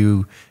are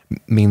you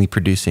mainly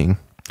producing,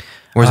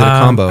 or is it a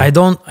combo? I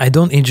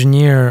don't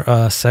engineer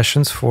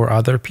sessions for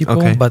other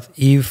people, but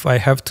if I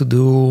have to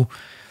do,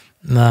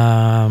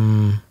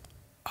 I'm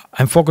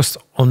focused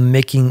on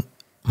making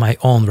my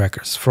own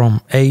records from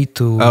A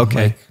to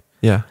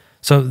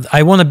So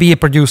I want to be a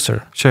producer.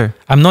 Sure.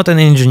 I'm not an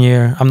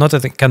engineer. I'm not a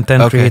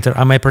content creator.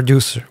 I'm a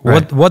producer.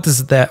 Right. What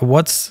is that?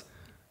 What's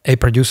a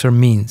producer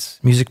means?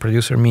 Music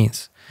producer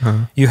means.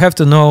 You have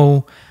to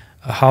know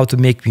how to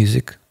make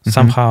music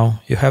somehow.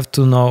 You have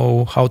to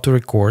know how to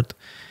record.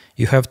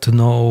 You have to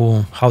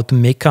know how to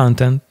make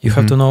content. You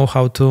have to know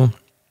how to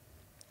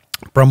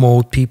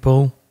promote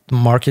people,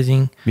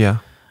 marketing. Yeah.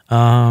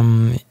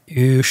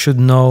 You should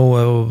know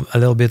a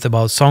little bit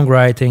about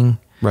songwriting.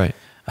 Right.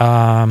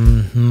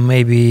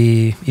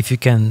 Maybe if you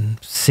can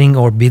sing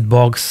or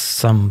beatbox,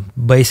 some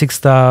basic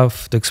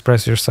stuff to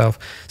express yourself.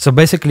 So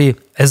basically,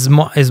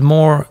 as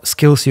more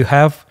skills you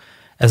have,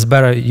 as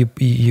better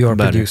you're a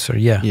producer.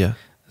 Yeah. Yeah.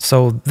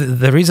 So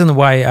the reason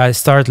why I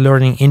start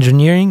learning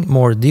engineering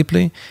more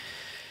deeply,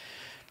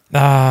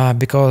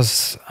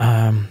 because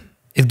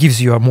it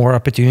gives you more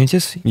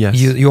opportunities. Yes.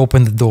 You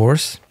open the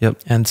doors. Yep.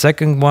 And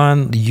second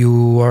one,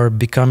 you are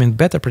becoming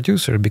better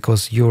producer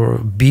because your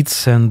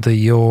beats and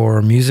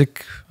your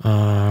music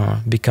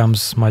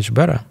becomes much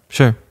better.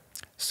 Sure.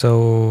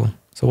 So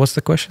what's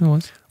the question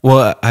was?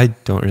 Well, I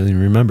don't really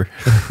remember.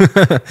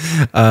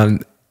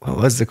 What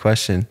was the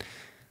question?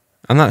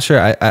 I'm not sure.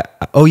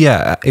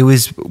 It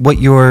was what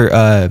your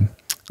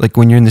like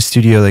when you're in the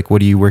studio, like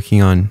what are you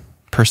working on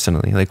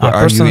personally? Like what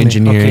are you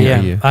engineering?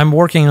 Okay, yeah. I'm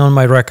working on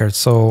my record,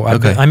 so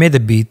I made a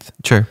beat.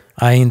 Sure.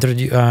 I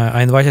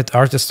invited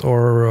artist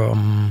or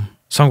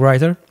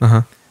songwriter,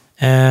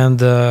 and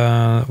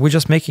we're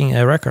just making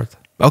a record.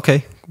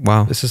 Okay.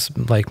 Wow. This is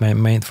like my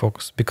main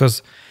focus,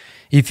 because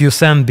if you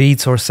send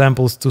beats or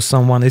samples to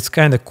someone, it's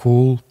kind of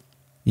cool.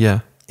 Yeah.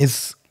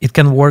 It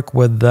can work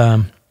with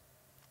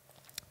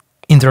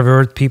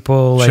introvert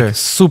people, like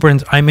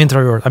I'm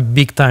introvert. I'm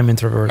big time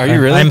introvert. Are you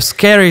really? I'm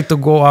scary to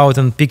go out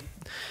and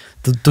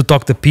to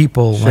talk to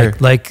people. Sure.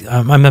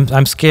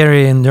 I'm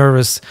scary and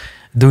nervous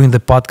doing the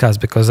podcast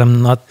because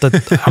I'm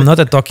not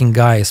a talking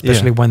guy,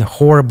 especially when a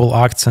horrible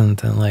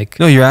accent and like.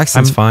 No, your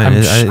accent's fine.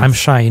 I'm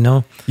shy, you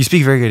know. You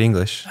speak very good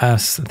English.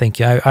 Thank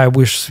you. I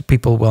wish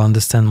people will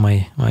understand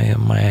my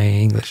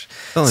English.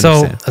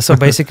 So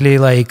basically,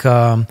 like,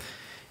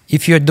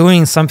 if you're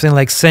doing something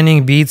like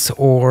sending beats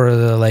or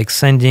like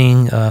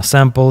sending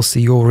samples,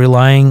 you're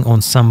relying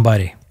on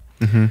somebody.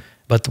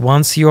 But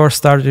once you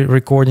started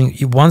recording,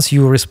 once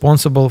you're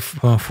responsible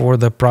for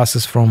the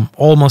process from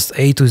almost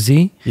A to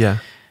Z,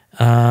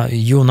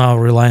 you now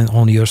relying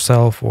on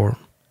yourself. Or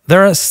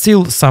there are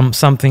still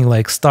something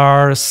like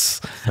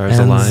stars and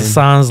align.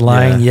 suns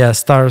line,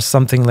 stars,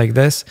 something like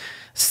this.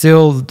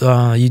 Still,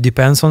 you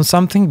depends on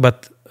something,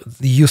 but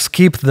you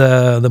skip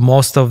the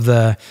most of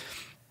the.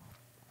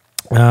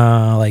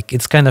 Like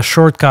it's kind of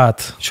shortcut.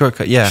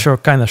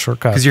 Kind of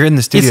shortcut. Because you're in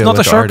the studio. It's not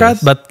a shortcut,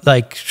 artists. but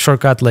like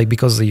shortcut, like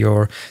because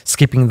you're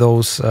skipping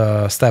those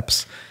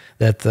steps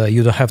that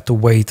you don't have to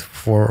wait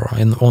for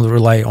and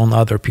rely on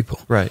other people.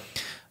 Right.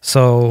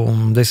 So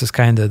this is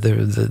kind of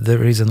the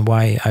reason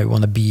why I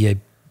want to be a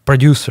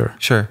producer.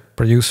 Sure.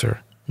 Producer,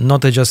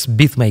 not just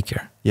beat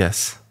maker.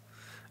 Yes.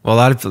 Well, a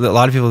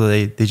lot of people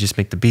they just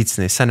make the beats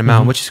and they send them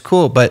out, which is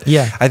cool. But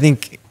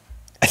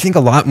I think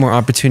a lot more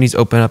opportunities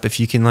open up if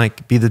you can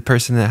like be the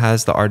person that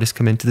has the artist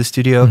come into the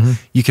studio.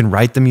 You can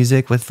write the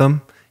music with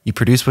them, you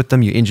produce with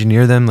them, you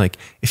engineer them. Like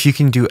if you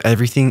can do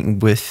everything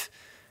with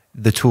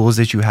the tools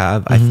that you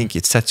have, I think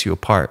it sets you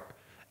apart.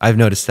 I've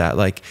noticed that.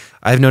 Like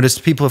I've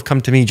noticed people have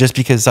come to me just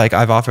because like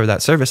I've offered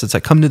that service. It's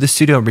like come to the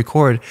studio and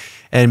record,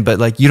 but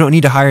like you don't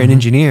need to hire an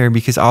engineer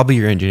because I'll be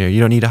your engineer.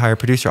 You don't need to hire a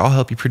producer. I'll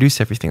help you produce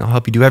everything. I'll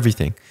help you do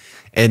everything.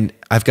 And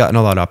I've gotten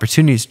a lot of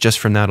opportunities just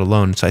from that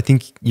alone. So I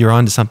think you're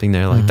onto something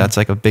there. Like that's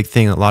like a big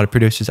thing. A lot of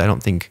producers, I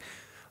don't think,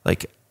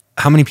 like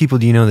how many people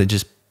do you know that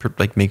just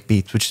like make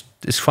beats, which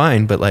is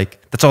fine, but like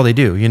that's all they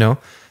do, you know?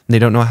 And they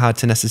don't know how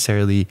to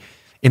necessarily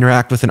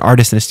interact with an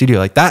artist in a studio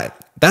like that.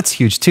 That's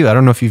huge too. I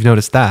don't know if you've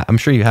noticed that. I'm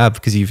sure you have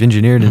because you've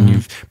engineered and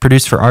you've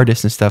produced for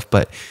artists and stuff,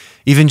 but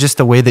even just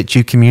the way that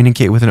you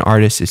communicate with an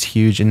artist is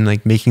huge, and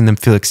like making them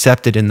feel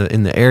accepted in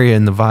the area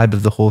and the vibe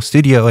of the whole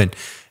studio, and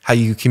how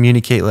you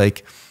communicate.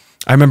 Like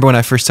I remember when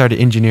I first started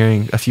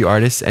engineering a few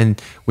artists,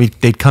 and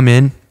they'd come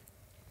in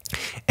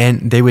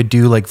and they would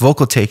do like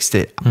vocal takes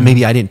that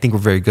maybe I didn't think were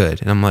very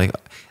good. And I'm like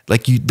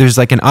there's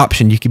like an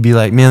option. You could be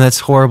like, man, that's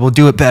horrible.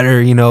 Do it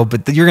better, you know,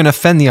 but you're going to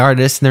offend the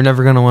artist and they're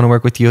never going to want to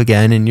work with you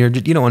again. And you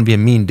don't want to be a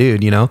mean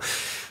dude, you know?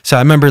 So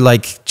I remember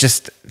like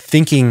just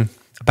thinking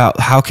about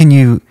how could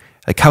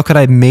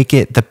I make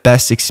it the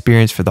best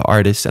experience for the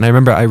artist? And I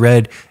remember I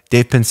read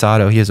Dave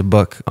Pensato. He has a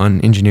book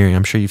on engineering.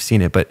 I'm sure you've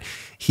seen it, but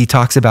he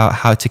talks about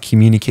how to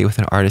communicate with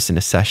an artist in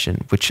a session,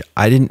 which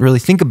I didn't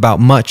really think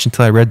about much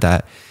until I read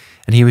that.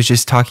 And he was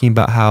just talking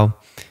about how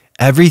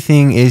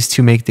everything is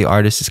to make the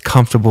artist as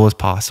comfortable as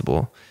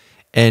possible.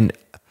 And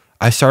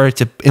I started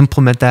to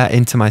implement that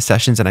into my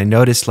sessions, and I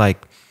noticed like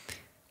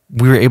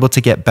we were able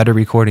to get better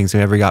recordings than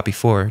we ever got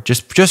before.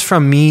 Just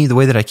from me, the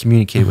way that I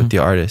communicated with the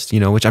artist, you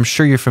know, which I'm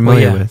sure you're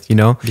familiar with, you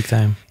know, big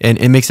time. And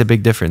it makes a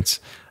big difference.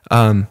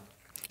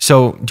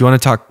 So do you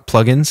want to talk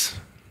plugins?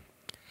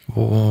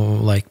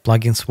 Like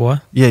plugins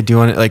what? Yeah. Do you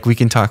want to, like, we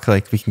can talk,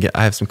 like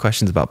I have some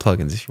questions about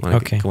plugins if you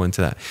want to go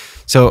into that.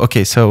 So,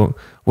 so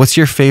what's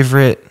your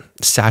favorite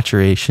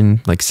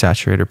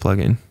saturator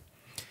plugin?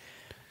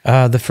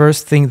 The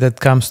first thing that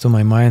comes to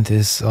my mind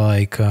is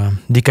like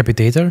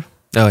Decapitator.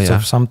 Oh yeah.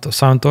 So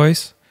sound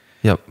toys.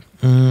 Yep.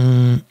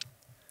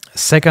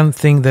 Second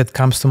thing that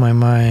comes to my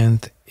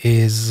mind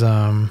is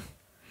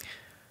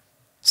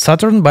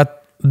Saturn,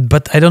 but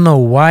I don't know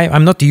why.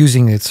 I'm not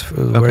using it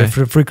very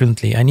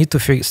frequently. I need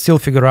to still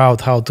figure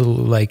out how to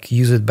like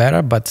use it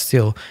better, but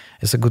still,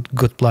 it's a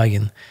good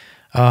plugin.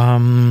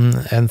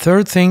 And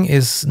third thing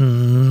is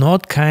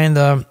not kind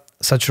of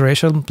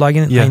saturation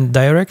plugin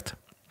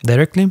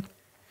directly,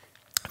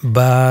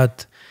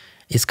 but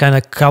it's kind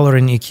of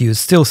coloring EQ. It's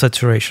still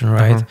saturation,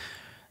 right?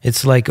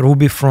 It's like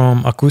Ruby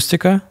from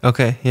Acoustica.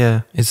 Okay,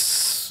 yeah.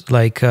 It's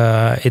like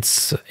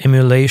it's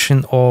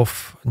emulation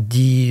of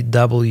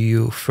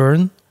DW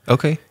Fern.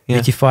 Okay, yeah.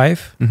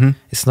 85.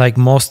 It's like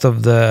most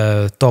of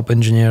the top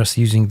engineers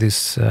using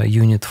this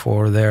unit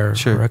for their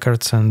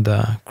records, and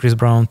Chris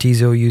Brown,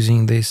 Tizio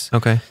using this.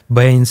 Okay.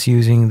 Baines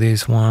using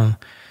this one.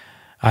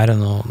 I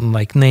don't know,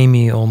 like name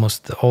me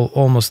almost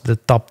the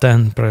top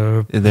 10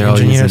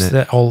 engineers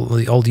that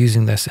all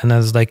using this. And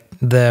as like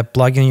the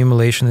plugin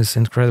emulation is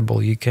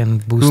incredible. You can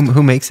boost.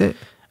 Who makes it?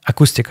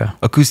 Acoustica.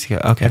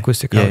 Okay.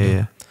 Acoustica.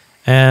 Yeah.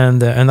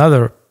 And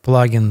another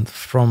plugin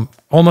from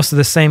almost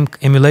the same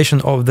emulation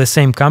of the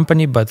same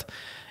company, but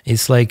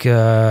it's like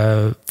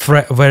a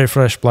very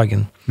fresh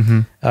plugin.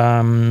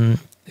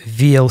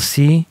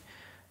 VLC,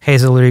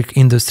 Hazelrig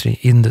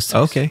Industries.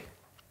 Okay.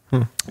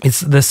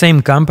 It's the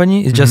same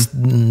company. It's just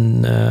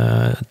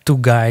two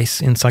guys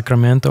in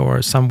Sacramento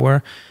or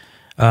somewhere.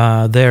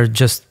 They're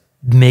just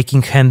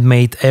making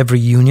handmade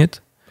every unit.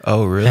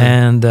 Oh, really?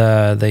 And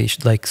they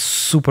like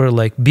super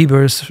like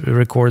Bieber's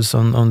records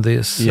on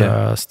this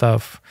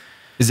stuff.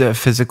 Is it a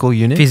physical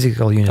unit?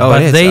 Physical unit. Oh,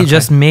 but they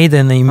just made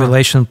an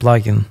emulation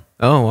plugin.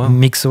 Oh, wow.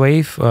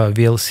 Mixwave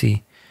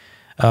VLC,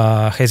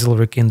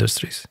 Hazelrig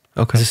Industries.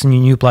 Okay. This is a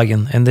new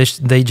plugin, and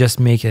they just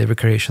make a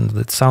recreation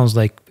that sounds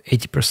like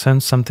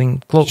 80%,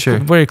 something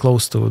very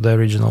close to the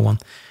original one.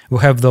 We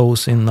have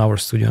those in our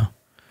studio.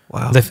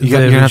 Wow. You're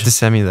going to have to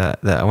send me that.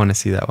 I want to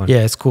see that one.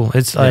 Yeah, it's cool.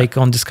 It's like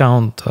on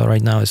discount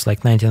right now. It's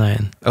like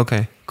 99.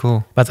 Okay,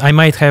 cool. But I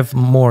might have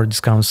more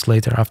discounts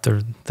later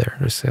after their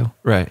resale.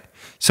 Right.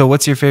 So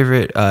what's your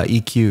favorite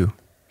EQ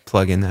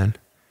plugin then?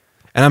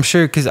 And I'm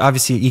sure, because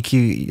obviously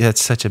EQ,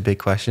 that's such a big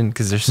question,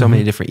 because there's so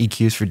many different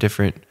EQs for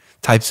different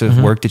types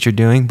of work that you're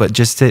doing. But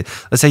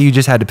let's say you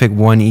just had to pick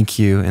one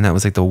EQ, and that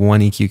was like the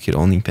one EQ you could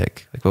only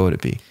pick. Like, what would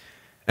it be?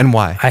 And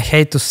why? I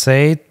hate to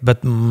say it,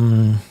 but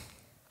Pro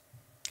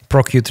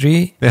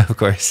Q3. Yeah, of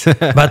course.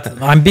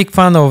 But I'm big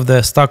fan of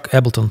the stock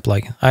Ableton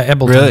plugin.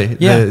 Ableton. Really?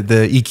 Yeah.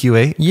 The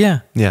EQ8?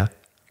 Yeah. Yeah.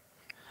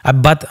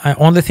 But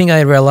only thing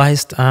I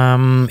realized,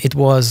 it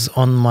was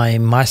on my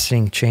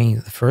mastering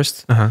chain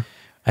first.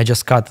 I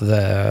just cut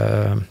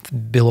the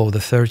below the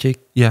 30.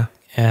 Yeah.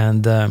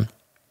 And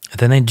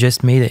then I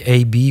just made an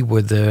A/B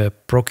with the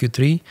Pro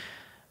Q3.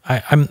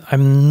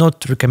 I'm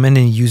not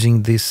recommending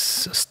using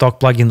this stock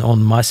plugin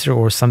on master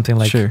or something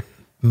like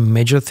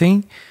major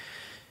thing.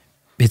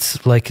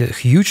 It's like a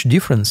huge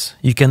difference.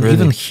 You can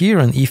even hear,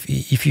 and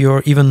if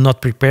you're even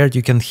not prepared,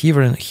 you can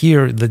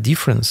hear the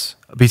difference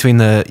between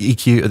the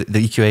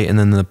EQ8 and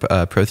then the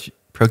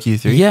Pro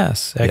Q3.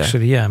 Yes,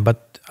 actually, yeah.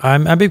 But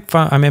I'm a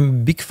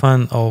big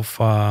fan of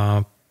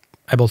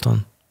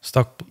Ableton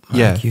stock.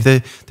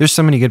 EQ. There's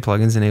so many good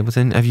plugins in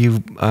Ableton. Have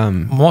you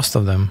most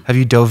of them? Have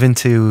you dove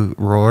into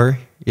Roar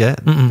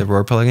yet? The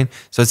Roar plugin.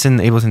 So it's in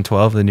Ableton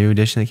 12, the new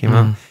edition that came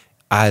out.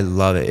 I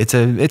love it. It's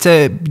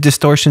a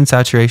distortion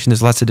saturation.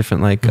 There's lots of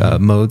different like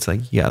modes.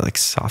 Like you got like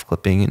soft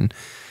clipping and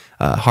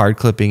hard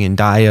clipping and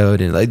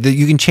diode, and like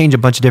you can change a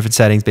bunch of different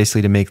settings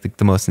basically to make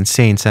the most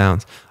insane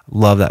sounds.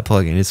 Love that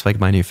plugin. It's like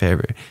my new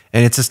favorite,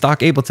 and it's a stock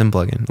Ableton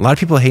plugin. A lot of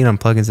people hate on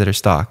plugins that are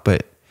stock,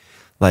 but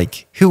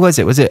like who was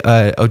it? Was it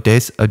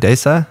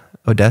Odessa?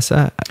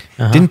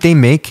 Didn't they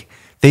made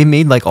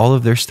like all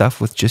of their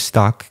stuff with just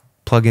stock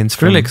plugins?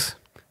 Skrillex.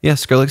 Yeah,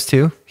 Skrillex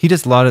too. He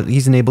does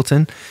he's in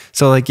Ableton.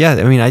 So like, yeah,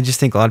 I mean, I just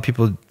think a lot of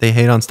people, they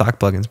hate on stock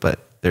plugins, but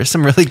there's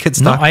some really good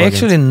stock plugins. I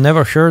actually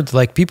never heard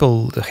like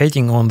people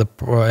hating on the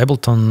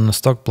Ableton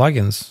stock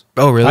plugins.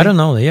 Oh, really? I don't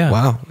know. Yeah.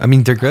 Wow. I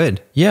mean, they're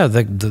good. Yeah,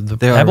 the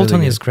Ableton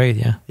really is great.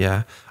 Yeah.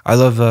 Yeah. I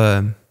love,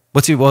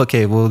 what's your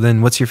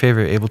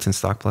favorite Ableton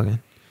stock plugin?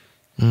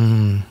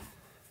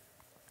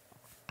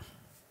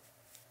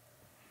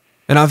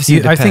 And obviously,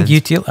 it I think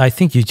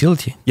depends.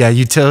 utility. Yeah,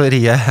 utility.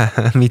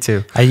 Yeah, me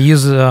too. I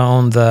use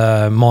on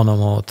the mono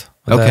mode.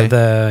 Okay.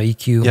 The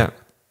EQ. Yeah.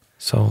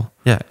 So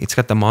Yeah, it's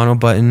got the mono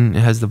button.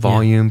 It has the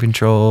volume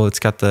control. It's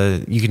got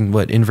you can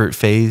invert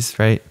phase,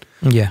 right?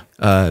 yeah.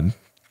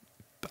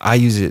 I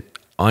use it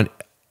on,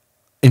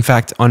 in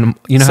fact, on,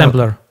 you know,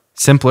 Sampler.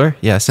 Simpler.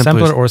 Yeah.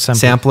 Sampler or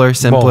sampler?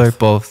 Simpler,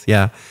 both.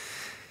 Yeah.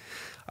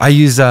 I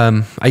use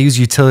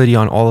utility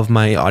on all of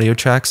my audio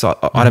tracks. So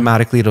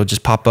automatically it'll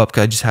just pop up.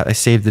 'Cause I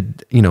save the,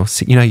 you know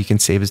how you can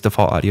save as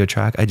default audio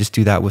track. I just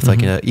do that with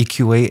like a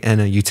EQ8 and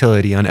a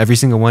utility on every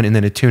single one, and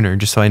then a tuner,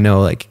 just so I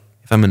know like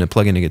if I'm going to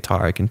plug in a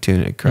guitar, I can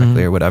tune it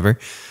correctly or whatever.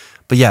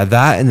 But yeah,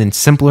 that, and then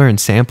simpler and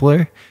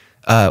sampler.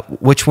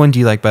 Which one do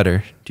you like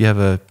better? Do you have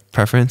a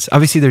preference?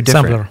 Obviously they're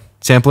different.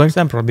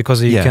 Sampler,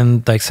 because you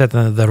can like set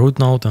the root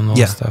note and all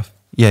that stuff.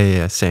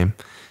 Yeah. Same.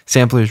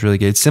 Sampler is really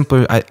good.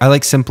 Simpler, I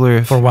like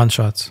simpler for one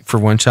shots. For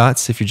one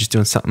shots, if you're just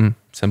doing something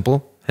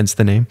simple, hence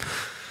the name.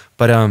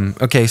 But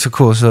okay, so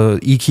cool. So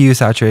EQ,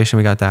 saturation,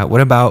 we got that.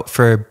 What about if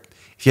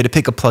you had to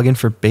pick a plugin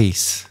for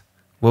bass,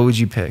 what would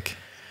you pick?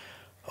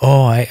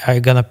 Oh, I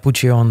gonna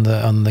put you on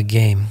the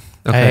game.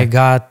 Okay. I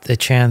got a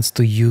chance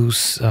to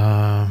use.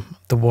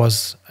 There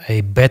was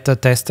a beta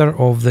tester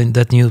of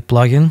that new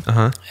plugin.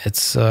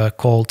 It's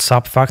called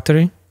Sub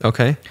Factory.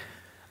 Okay.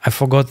 I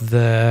forgot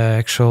the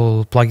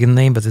actual plugin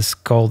name, but it's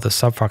called the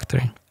Sub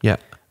Factory. Yeah.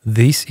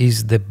 This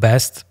is the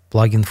best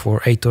plugin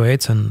for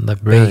 808s and the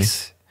Really?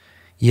 bass.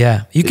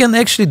 Yeah, you can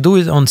actually do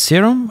it on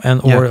Serum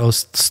or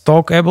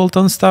stock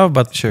Ableton stuff,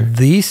 but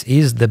this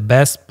is the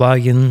best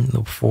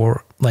plugin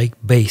for like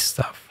bass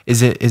stuff.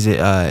 Is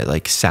it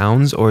like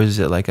sounds, or is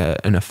it like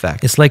an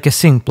effect? It's like a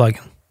synth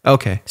plugin.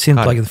 Okay.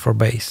 Synth plugin for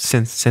bass.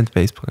 Synth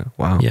bass plugin.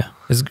 Wow. Yeah,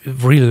 it's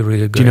really,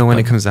 really good. Do you know when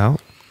it comes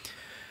out?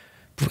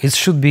 It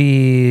should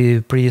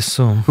be pretty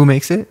soon. Who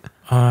makes it?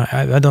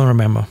 I don't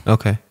remember.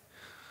 Okay.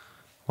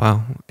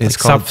 Wow. It's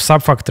like called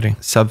Sub Factory.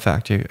 Sub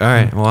Factory. All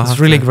right. Well, it's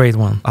really great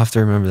one. I'll have to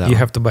remember that. You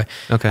have to buy.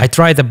 Okay. I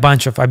tried a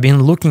bunch of. I've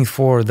been looking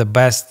for the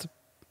best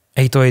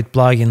 808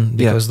 plugin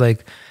because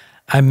like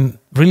I'm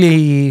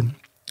really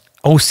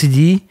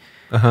OCD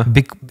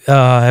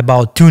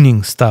about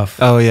tuning stuff.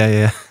 Oh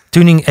yeah.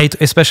 Tuning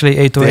especially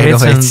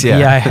 808s,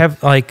 and I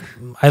have like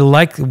I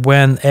like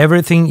when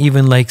everything,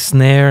 even like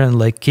snare and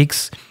like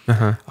kicks,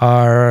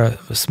 are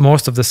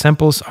most of the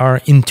samples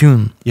are in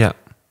tune. Yeah.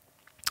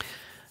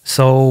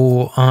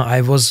 So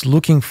I was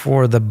looking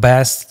for the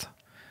best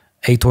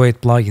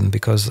 808 plugin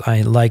because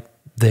I like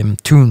them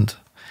tuned.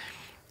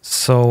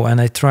 So, and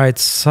I tried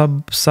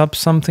sub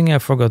something. I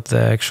forgot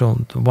the actual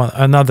one.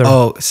 Another.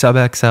 Oh, Sub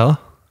XL.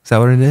 Is that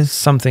what it is?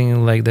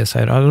 Something like this.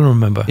 I don't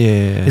remember.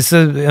 Yeah. It's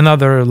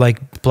another like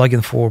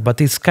plugin for,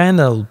 but it's kind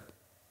of,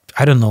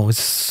 I don't know.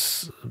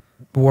 It's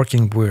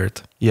working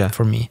weird.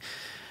 For me.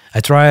 I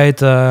tried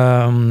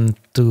to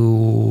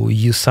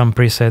use some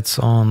presets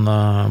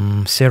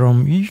on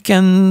Serum. You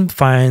can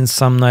find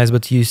some nice,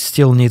 but you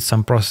still need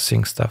some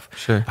processing stuff.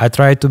 Sure. I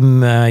tried to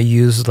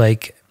use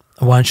like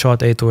one-shot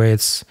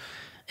 808s.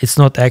 It's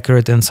not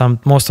accurate, and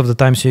most of the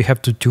times you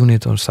have to tune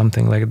it or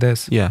something like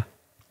this. Yeah.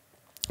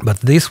 But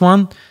this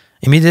one,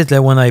 immediately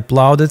when I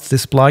uploaded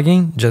this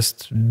plugin,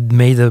 just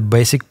made a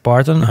basic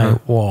pattern.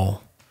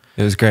 Wow.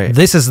 It was great.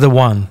 This is the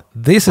one.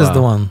 This is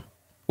the one.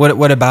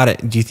 What about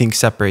it do you think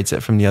separates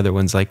it from the other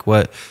ones? Like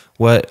what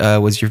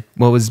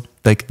was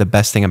like the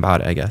best thing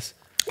about it, I guess?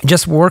 It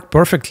just worked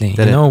perfectly.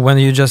 When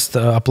you just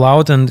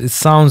upload and it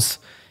sounds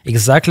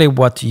exactly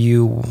what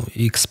you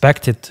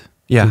expected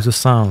to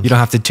sound. You don't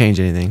have to change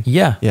anything.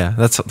 Yeah.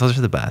 Those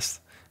are the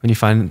best. When you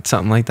find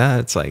something like that,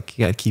 it's like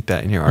you got to keep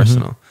that in your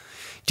arsenal.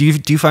 Do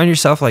you find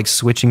yourself like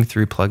switching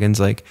through plugins?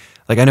 Like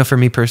I know for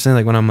me personally,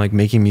 like when I'm like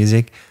making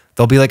music,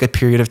 there'll be like a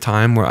period of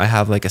time where I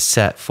have like a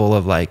set full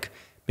of like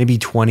maybe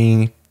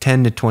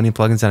 10 to 20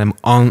 plugins that I'm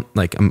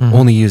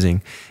only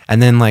using.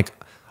 And then like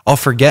I'll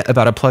forget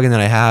about a plugin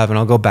that I have, and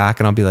I'll go back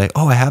and I'll be like,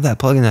 oh, I have that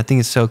plugin. That thing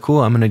is so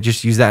cool. I'm going to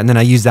just use that. And then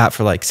I use that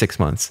for like 6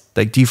 months.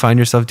 Like, do you find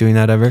yourself doing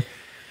that ever?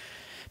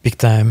 Big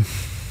time.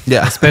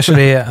 Yeah.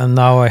 Especially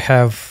now I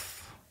have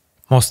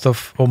most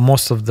of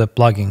the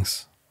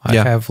plugins. I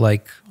have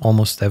like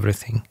almost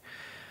everything.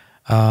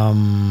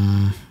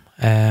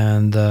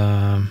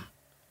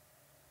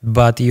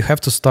 But you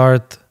have to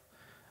start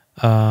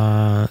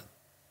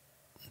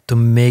to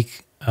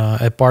make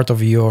a part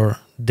of your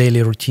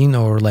daily routine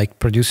or like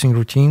producing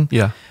routine.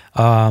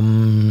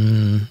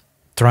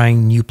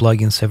 Trying new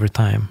plugins every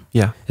time.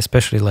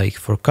 Especially like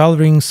for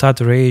coloring,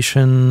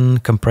 saturation,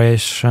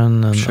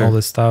 compression, and all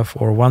this stuff.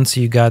 Or once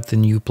you got the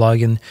new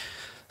plugin,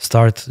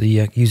 start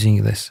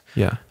using this.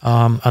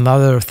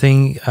 Another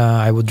thing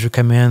I would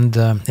recommend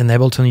in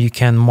Ableton, you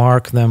can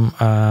mark them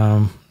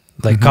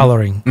like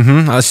coloring.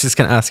 I was just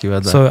gonna ask you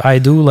about that. So I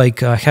do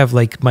like have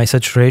like my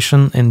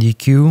saturation and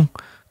EQ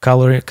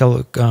color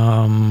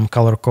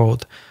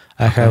code.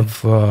 I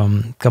have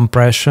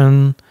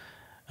compression.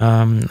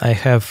 I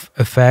have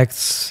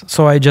effects.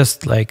 So I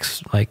just like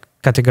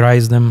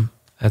categorize them.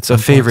 That's a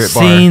favorite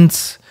bar.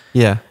 Scenes.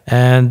 Yeah.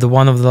 And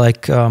one of the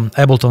like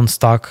Ableton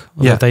stock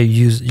that I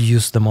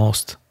use the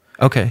most.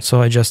 Okay.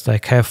 So I just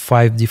like have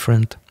 5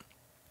 different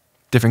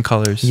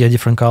colors. Yeah,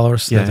 different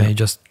colors that Yeah. I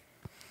just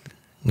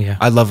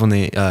I love when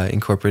they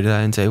incorporated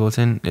that into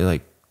Ableton. It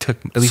like took,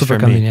 at least Super for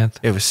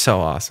convenient. me, it was so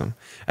awesome.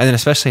 And then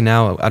especially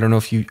now, I don't know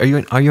if are you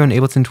on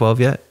Ableton 12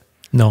 yet?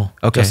 No,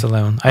 Okay. just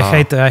 11. I Oh.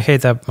 hate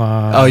that.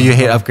 Oh, you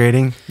hate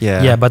upgrading?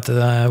 Yeah. Yeah, but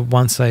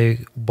once I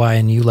buy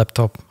a new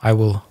laptop, I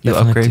will You'll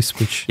definitely upgrade?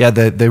 switch. Yeah,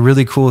 the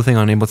really cool thing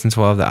on Ableton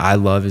 12 that I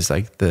love is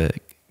like the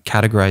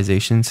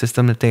categorization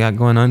system that they got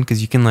going on,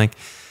 because you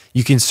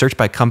can search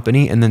by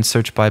company and then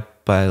search by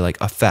like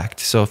effect.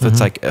 So if it's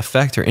like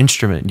effect or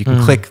instrument, you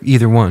can click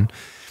either one.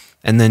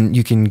 And then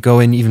you can go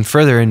in even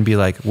further and be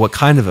like, what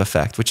kind of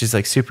effect, which is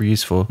like super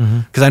useful.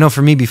 Because I know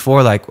for me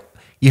before, like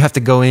you have to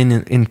go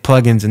in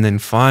plugins and then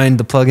find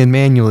the plugin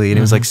manually. And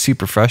it was like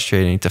super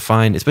frustrating to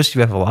find, especially if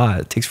you have a lot,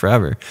 it takes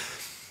forever.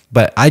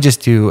 But I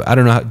just do, I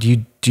don't know, do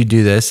you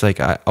do this? Like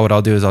what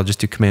I'll do is I'll just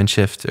do Command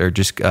Shift or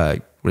just,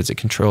 what is it,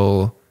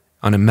 Control,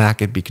 on a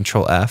Mac it'd be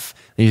Control F.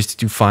 And you just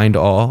do find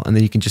all, and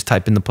then you can just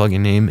type in the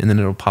plugin name and then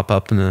it'll pop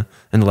up in the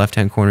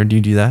left-hand corner. Do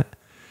you do that?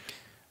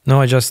 No,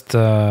 I just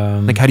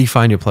Like how do you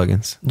find your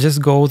plugins?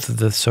 just go to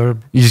the search.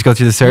 You just go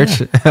through the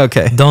search?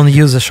 Okay. Don't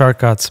use the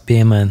shortcuts,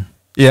 BMN.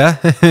 Yeah?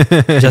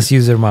 Just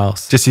use your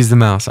mouse. Just use the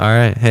mouse. All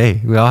right.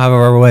 Hey, we all have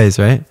our ways,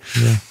 right?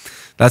 Yeah.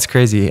 That's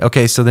crazy.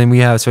 Okay, so then we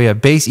have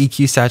bass,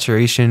 EQ,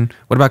 saturation.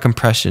 What about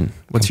compression?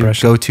 What's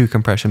Compression. your go-to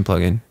compression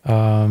plugin?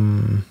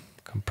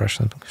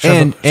 Compression.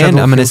 And I'm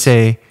going to Fields.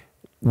 say,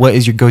 what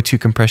is your go-to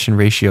compression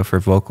ratio for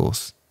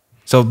vocals?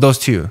 So those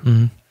two.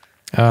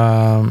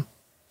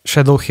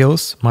 Shadow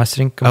Hills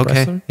mastering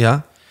compressor. Okay.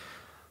 Yeah.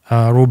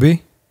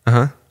 Ruby.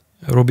 Uh-huh.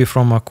 Ruby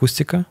from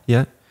Acoustica.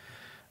 Yeah.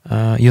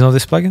 You know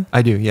this plugin?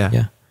 I do. Yeah.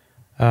 Yeah.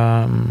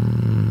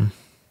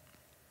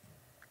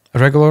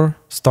 Regular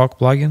stock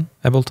plugin,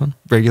 Ableton.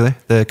 Regular,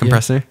 the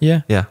compressor?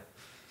 Yeah. Yeah.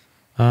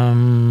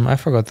 I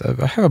forgot.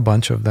 I have a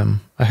bunch of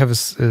them. I have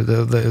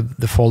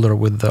the folder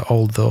with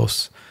all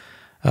those.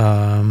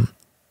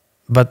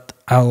 But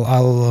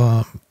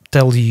I'll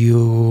tell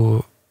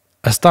you.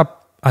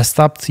 I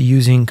stopped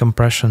using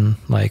compression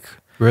like.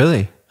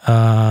 Really?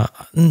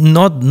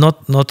 Not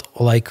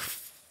like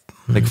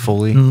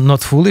fully?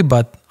 Not fully,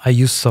 but I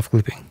use soft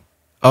clipping.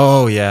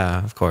 Oh,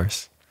 yeah, of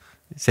course.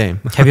 Same.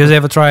 Have you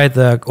ever tried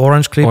the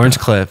orange clip? Orange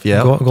clip,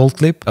 yeah. Gold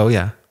clip? Oh,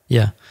 yeah.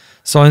 Yeah.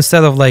 So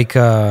instead of like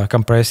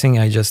compressing,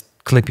 I just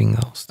clipping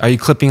those. Are you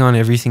clipping on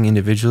everything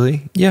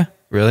individually? Yeah.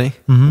 Really?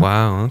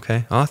 Wow,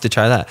 okay. I'll have to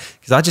try that.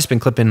 Because I've just been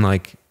clipping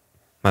like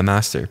my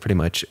master pretty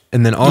much.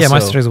 And then also... Yeah,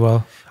 master as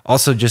well.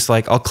 Also just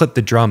like, I'll clip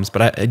the drums,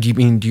 but are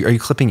you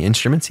clipping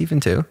instruments even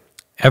too?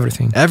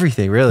 Everything.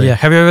 Everything, really? Yeah.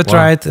 Have you ever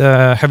tried,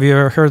 have you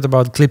ever heard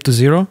about clip to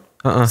zero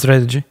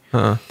strategy?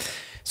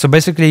 So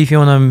basically, if you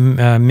want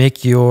to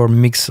make your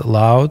mix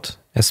loud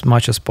as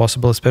much as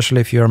possible,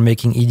 especially if you are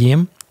making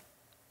EDM,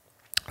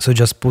 so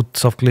just put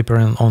soft clipper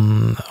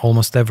on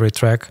almost every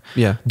track.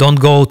 Yeah. Don't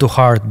go too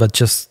hard, but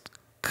just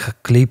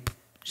clip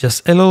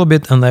just a little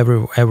bit and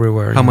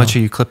everywhere. How much are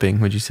you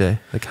clipping, would you say?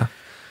 Like how?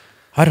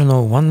 I don't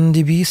know, 1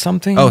 dB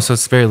something. Oh, so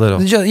it's very little.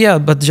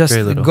 But just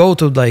go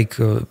to like,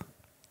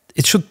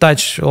 it should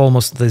touch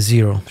almost the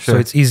zero. Sure. So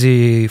it's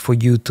easy for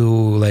you to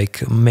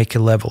like make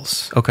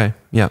levels. Okay,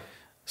 yeah.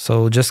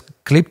 So just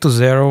clip to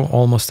zero,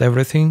 almost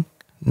everything.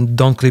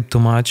 Don't clip too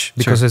much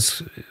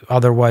because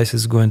otherwise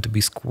it's going to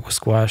be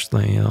squashed.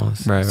 Like,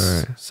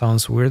 Right.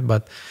 Sounds weird,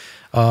 but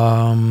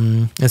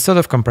instead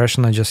of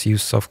compression, I just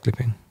use soft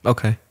clipping.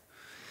 Okay.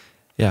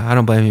 Yeah, I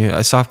don't blame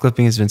you. Soft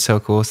clipping has been so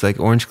cool. It's like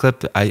Orange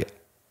Clip.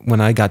 When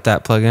I got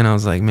that plugin, I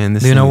was like, man,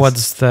 this. Do you know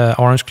what's the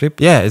Orange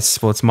Clip? Yeah,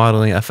 it's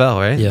modeling FL,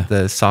 right? Yeah.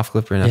 The soft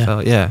clipper in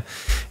FL. Yeah.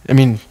 I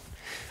mean,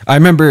 I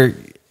remember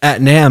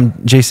at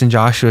NAMM, Jason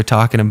Joshua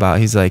talking about.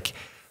 He's like,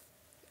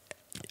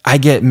 I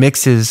get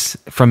mixes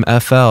from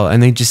FL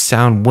and they just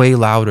sound way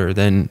louder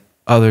than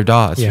other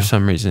DAWs for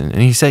some reason.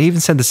 And he even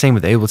said the same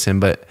with Ableton,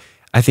 but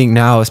I think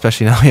now,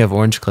 especially now we have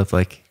Orange Clip,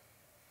 like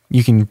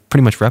you can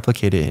pretty much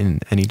replicate it in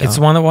any DAW. It's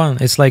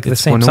 1-to-1. It's like the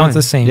same. Sounds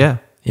the same. Yeah.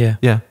 Yeah.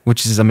 Yeah.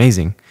 Which is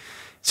amazing.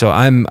 So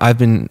I've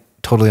been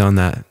totally on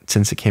that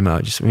since it came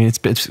out.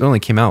 It only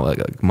came out like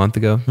a month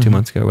ago, 2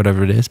 months ago,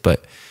 whatever it is.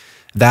 But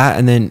that,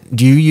 and then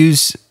do you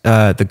use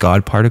the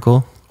God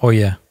Particle? Oh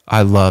yeah.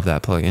 I love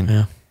that plugin.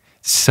 Yeah.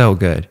 So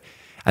good.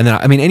 And then,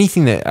 I mean,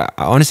 anything that,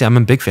 honestly, I'm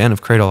a big fan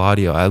of Cradle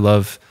Audio. I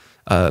love,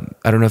 I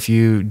don't know if do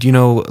you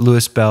know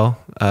Lewis Bell?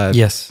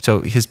 Yes.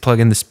 So his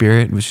plugin, The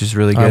Spirit, which is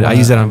really good. I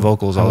use that on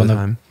vocals all the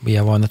time. Yeah,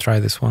 I want to try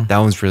this one. That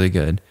one's really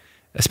good.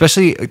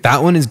 Especially,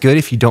 that one is good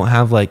if you don't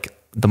have like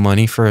the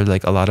money for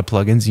like a lot of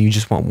plugins and you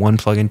just want one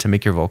plugin to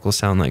make your vocals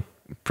sound like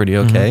pretty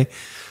okay,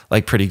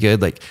 like pretty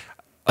good. Like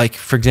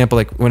for example,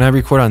 like when I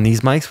record on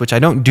these mics, which I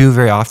don't do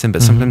very often,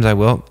 but sometimes I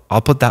will,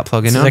 I'll put that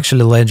plugin on. It's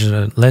actually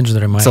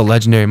legendary mic. It's a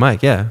legendary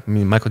mic, yeah. I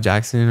mean, Michael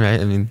Jackson, right?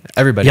 I mean,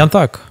 everybody. Young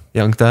Thug,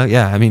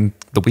 yeah. I mean,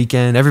 The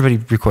Weeknd, everybody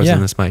records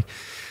on this mic.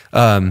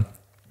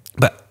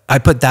 But I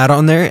put that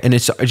on there and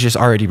it's just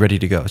already ready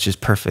to go. It's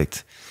just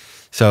perfect.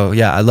 So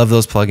yeah, I love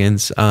those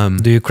plugins.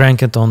 Do you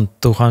crank it on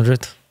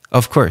 200?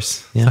 Of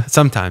course. Yeah.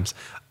 Sometimes.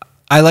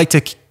 I like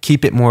to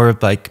keep it more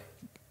like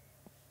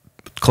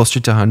closer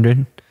to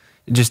 100.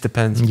 It just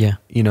depends. Yeah.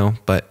 You know,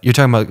 but you're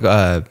talking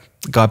about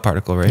God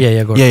particle, right?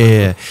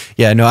 Yeah.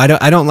 Yeah. No,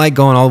 I don't like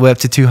going all the way up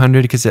to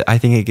 200 because I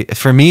think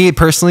for me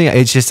personally,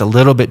 it's just a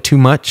little bit too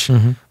much.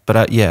 But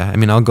I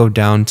mean, I'll go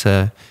down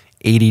to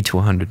 80 to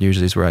 100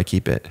 usually is where I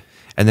keep it.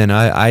 And then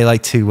I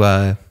like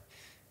to,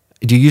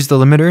 do you use the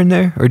limiter in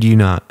there or do you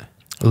not?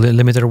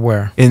 Limiter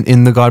where?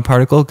 In the God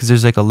particle? Because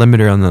there's like a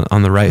limiter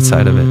on the right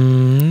side of it.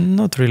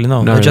 Not really,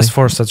 no. Not Just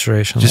really? for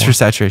saturation. Just for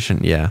saturation,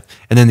 yeah.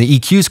 And then the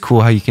EQ is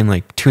cool how you can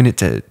like tune it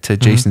to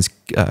Jason's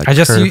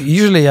curve.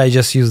 Usually I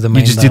just use the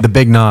main You just do the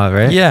big knob,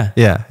 right? Yeah.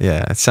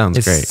 It sounds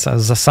great.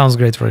 That sounds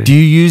great for you. Do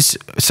you use,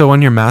 so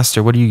on your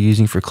master, what are you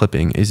using for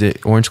clipping? Is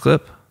it orange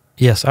clip?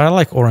 Yes, I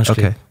like orange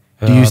clip.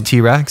 Do you use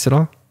T-Rax at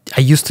all?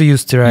 I used to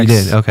use T-Rex. You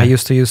did? Okay. I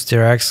used to use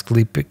T-Rex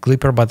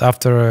clipper, but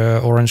after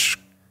orange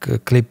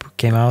clip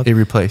came out, They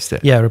replaced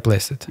it. yeah, I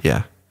replaced it.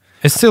 Yeah.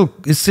 It's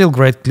still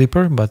great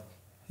clipper, but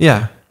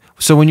Yeah.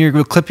 So when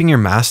you're clipping your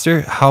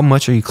master, how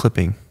much are you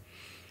clipping?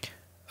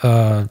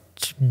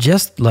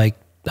 just like,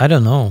 I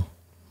don't know,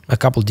 a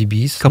couple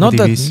dBs. Couple not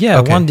dBs? That, yeah,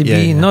 Okay. 1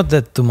 dB, Yeah. not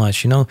that too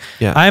much. You know,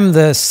 Yeah. I'm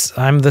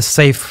the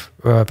safe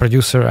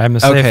producer. I'm a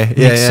safe Okay.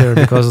 Yeah, mixer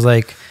because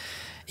like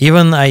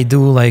even I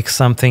do like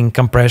something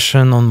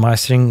compression on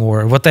mastering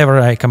or whatever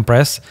I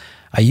compress.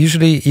 I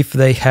usually, if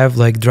they have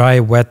like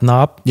dry wet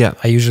knob, Yeah.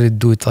 I usually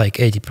do it like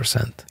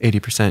 80%.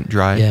 80%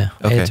 dry? Yeah,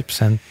 Okay.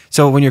 80%.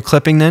 So when you're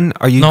clipping then,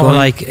 are you No, going?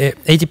 like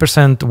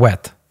 80%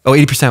 wet. Oh,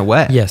 80%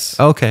 wet? Yes.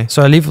 Okay.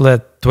 So I leave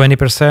like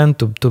 20%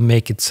 to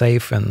make it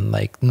safe and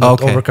like not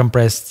Okay. over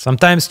compressed.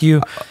 Sometimes I see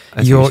what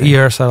your you're saying.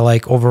 ears are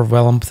like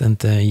overwhelmed and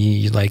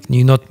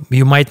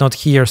you might not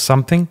hear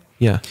something.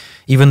 Yeah.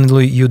 Even though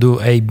you do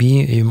A/B,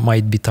 you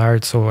might be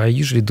tired. So I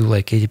usually do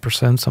like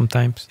 80%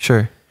 sometimes.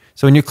 Sure.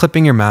 So when you're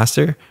clipping your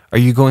master, are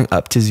you going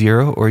up to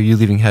 0 or are you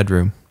leaving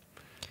headroom?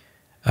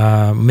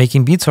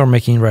 Making beats or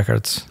making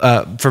records?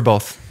 For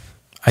both.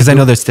 Because I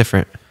know that's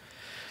different.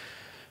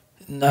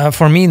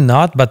 For me,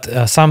 not.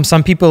 But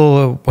some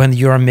people, when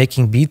you are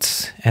making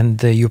beats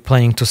and you're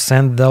planning to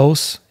send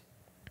those,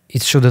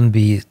 it shouldn't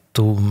be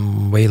too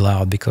way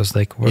loud because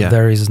like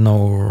there is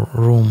no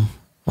room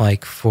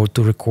like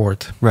to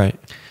record. Right.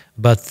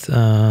 But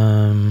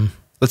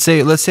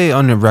Let's say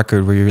on a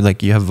record where you're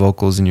like you have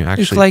vocals and you're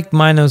actually it's like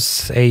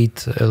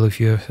 -8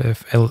 LFUF.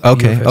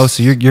 okay. Oh,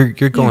 so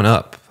you're going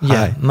up. Yeah,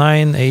 High.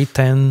 9, 8,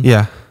 10.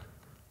 Yeah.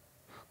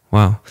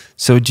 Wow.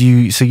 So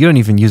you don't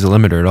even use a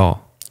limiter at all?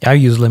 I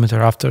use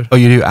limiter after. Oh,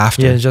 you do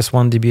after? Yeah, just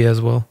 1 dB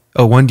as well.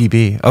 Oh, 1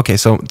 dB. Okay,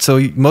 so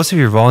most of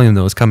your volume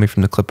though is coming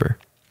from the clipper,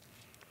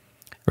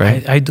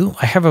 right? I do.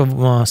 I have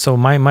a so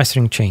my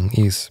mastering chain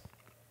is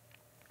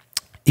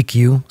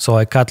EQ, so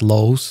I cut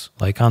lows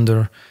like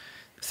under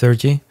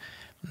 30.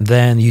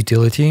 Then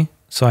utility,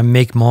 so I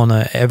make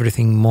mono,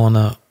 everything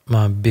mono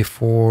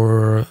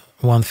before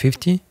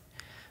 150.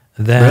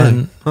 Then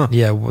Really? Huh.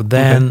 yeah,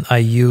 then I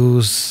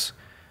use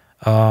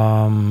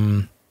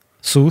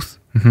soothe.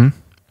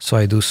 So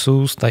I do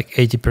soothe like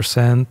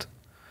 80%.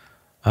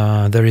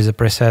 There is a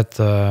preset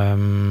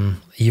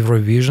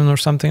Eurovision or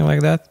something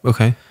like that.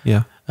 Okay.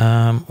 Yeah.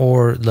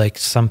 Or like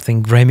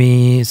something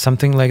Grammy,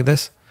 something like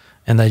this.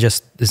 And I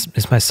just,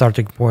 it's my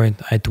starting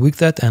point. I tweak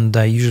that and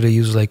I usually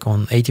use like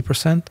on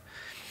 80%.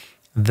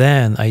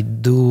 Then I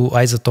do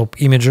isotope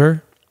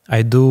imager.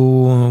 I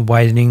do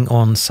widening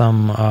on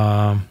some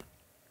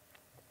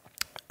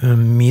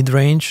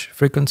mid-range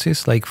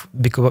frequencies, like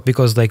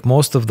because like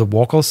most of the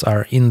vocals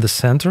are in the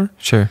center.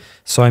 Sure.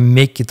 So I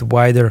make it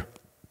wider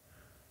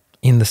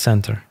in the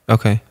center.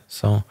 Okay.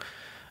 So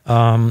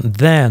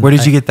then where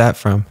did you get that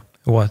from?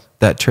 What?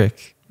 That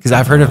trick? Because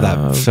I've heard of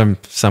that from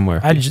somewhere.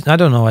 I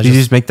don't know. Did you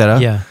just make that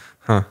up? Yeah.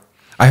 Huh.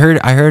 I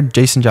heard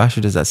Jason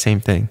Joshua does that same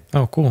thing.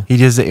 Oh, cool. He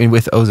does it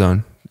with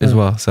ozone as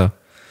well. So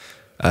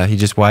he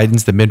just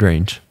widens the mid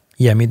range.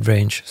 Yeah, mid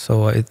range.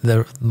 So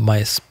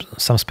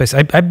some space.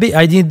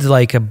 I did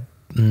like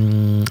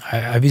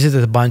I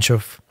visited a bunch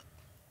of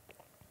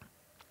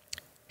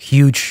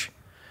huge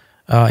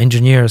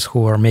engineers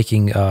who are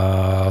making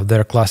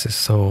their classes.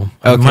 So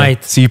Okay.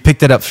 So you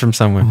picked it up from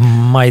somewhere.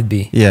 Might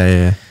be.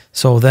 Yeah.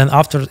 So then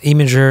after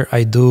imager,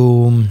 I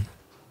do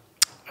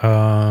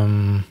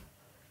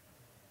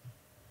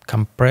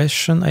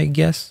compression, I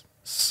guess.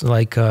 It's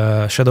like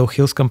a Shadow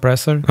Hills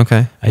compressor.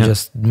 Okay. I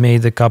just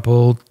made a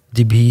couple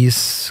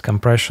dBs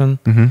compression,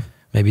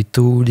 maybe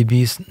 2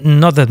 dBs,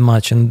 not that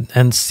much,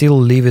 and still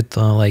leave it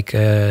like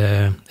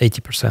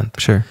 80%.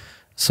 Sure.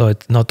 So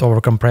it's not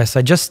over compressed.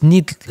 I just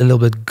need a little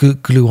bit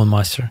glue on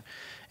master.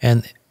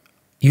 And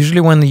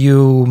usually when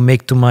you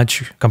make too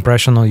much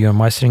compression on your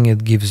mastering,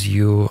 it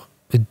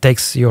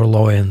takes your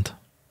low end.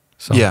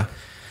 So, yeah.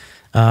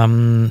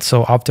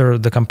 So after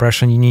the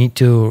compression, you need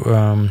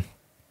to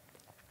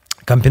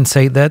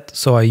compensate that.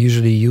 So I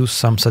usually use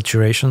some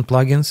saturation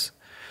plugins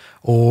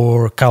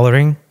or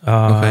coloring.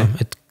 Okay.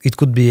 It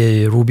could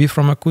be a Ruby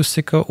from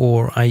Acustica,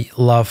 or I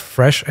love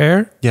Fresh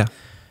Air. Yeah.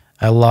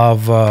 I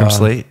love From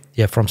Slate.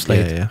 Yeah, from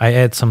Slate. Yeah. I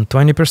add some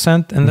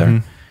 20% in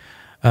there.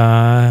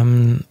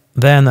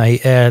 Then I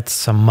add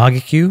some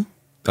MegaQ.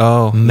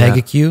 Oh,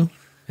 MegaQ.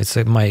 It's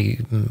my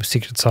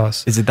secret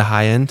sauce. Is it the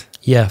high end?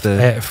 Yeah,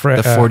 the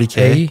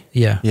 40K.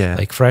 Yeah,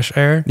 like fresh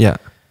air. Yeah.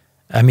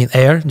 I mean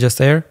air, just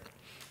air.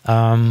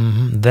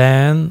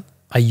 Then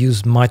I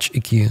use Match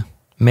EQ,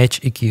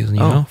 you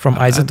know, from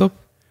Isotope.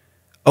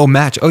 Oh,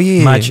 Match. Oh,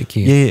 yeah. Match EQ.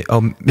 Yeah.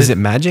 Oh, is it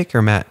Magic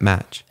or Match?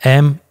 MATCH.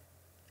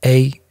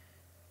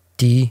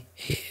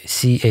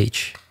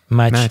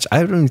 Match.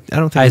 I don't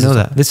think I know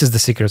that. This is the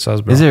secret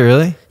sauce, bro. Is it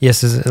really?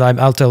 Yes,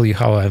 I'll tell you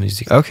how I'm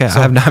using it. Okay,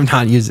 so, I've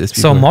not used this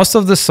before. So most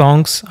of the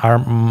songs are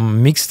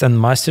mixed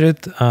and mastered.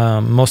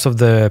 Most of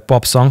the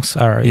pop songs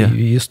are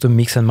used to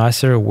mix and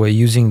master. We're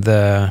using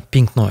the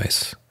pink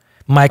noise.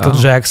 Michael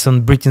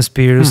Jackson, Britney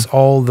Spears,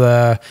 all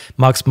the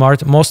Max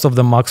Martin, most of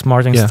the Max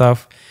Martin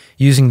stuff,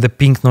 using the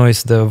pink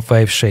noise, the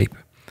wave shape.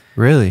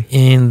 Really?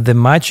 In the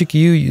Magic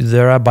EQ,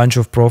 there are a bunch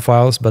of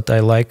profiles, but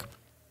I like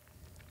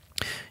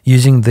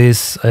using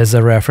this as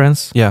a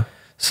reference. Yeah.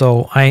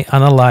 So I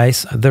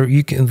analyze.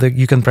 You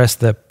can press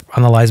the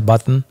analyze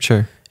button.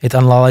 Sure. It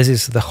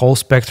analyzes the whole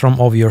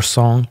spectrum of your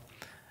song,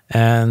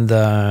 and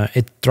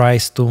it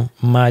tries to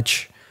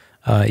match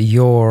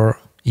your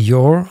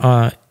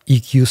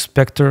EQ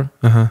spectrum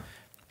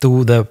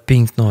to the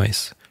pink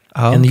noise.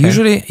 Oh, and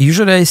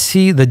usually I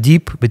see the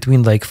deep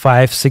between like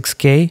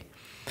 5-6K,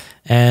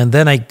 and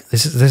then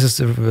this is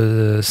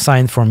a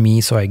sign for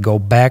me. So I go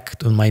back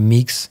to my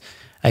mix.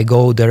 I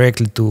go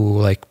directly to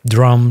like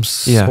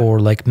drums or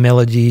like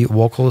melody,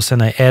 vocals,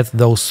 and I add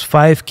those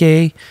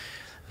 5K.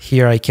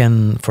 Here I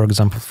can, for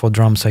example, for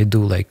drums, I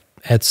do like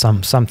add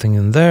something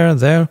in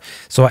there.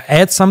 So I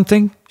add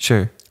something.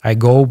 Sure. I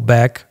go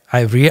back.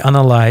 I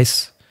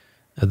reanalyze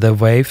the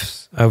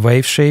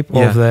wave shape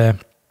of the.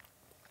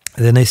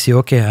 Then I see,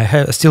 okay,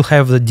 I still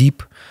have the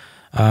deep.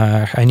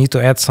 I need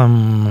to add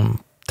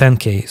some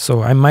 10K.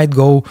 So I might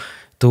go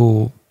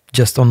to.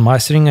 Just on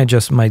mastering, I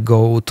just might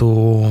go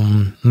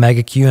to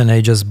Mega Q and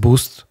I just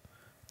boost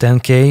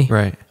 10K,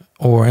 right,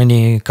 or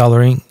any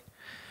coloring.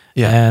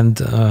 Yeah. And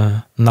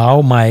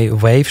now my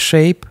wave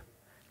shape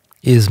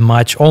is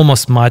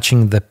almost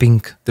matching the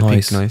pink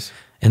noise.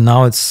 And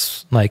now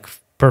it's like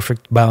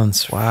perfect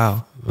balance.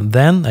 Wow.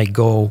 Then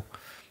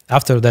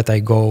after that I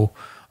go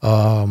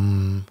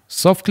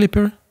soft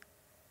clipper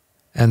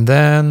and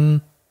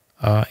then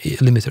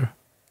limiter.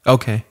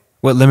 Okay.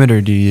 What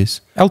limiter do you use?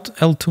 L2.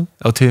 L2?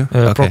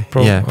 Okay.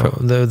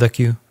 The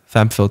Q.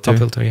 Fab filter. Fab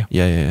filter,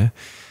 Yeah.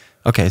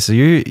 Okay, so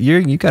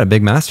you got a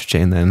big master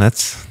chain then.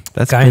 That's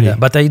kinda. pretty.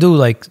 But I do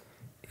like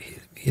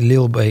a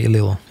little by a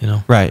little, you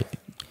know. Right.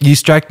 You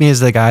strike me as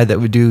the guy that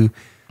would do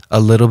a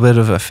little bit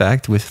of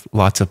effect with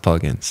lots of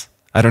plugins.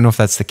 I don't know if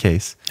that's the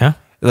case. Yeah.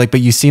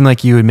 But you seem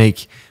like you would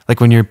make, like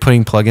when you're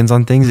putting plugins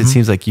on things, it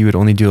seems like you would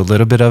only do a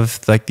little bit of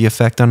like the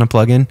effect on a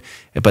plugin,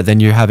 but then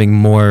you're having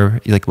more,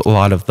 like a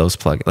lot of those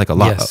plugins, like a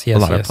lot of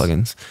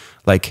plugins.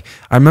 Like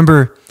I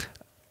remember,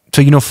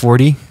 so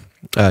 40,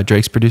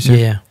 Drake's producer.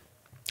 Yeah.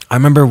 I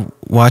remember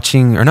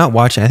watching, or not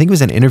watching, I think it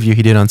was an interview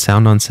he did on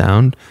Sound on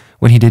Sound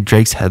when he did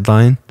Drake's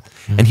Headline.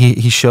 And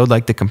he showed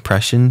like the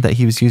compression that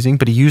he was using,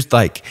 but he used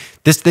like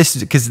this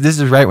because this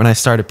is right when I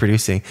started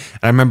producing.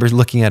 And I remember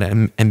looking at it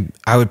and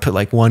I would put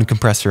like one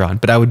compressor on,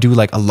 but I would do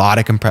like a lot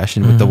of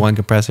compression with the one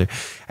compressor.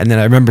 And then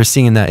I remember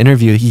seeing in that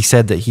interview, he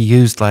said that he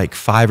used like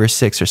 5 or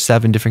 6 or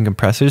 7 different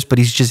compressors, but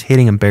he's just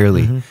hitting them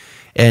barely.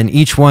 And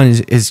each one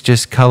is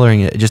just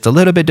coloring it just a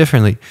little bit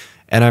differently.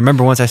 And I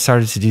remember once I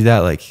started to do that,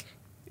 like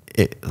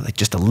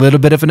just a little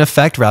bit of an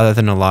effect rather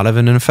than a lot of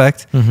an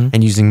effect,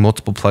 and using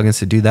multiple plugins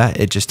to do that,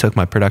 it just took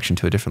my production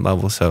to a different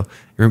level. So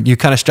you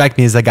kind of strike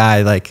me as a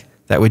guy like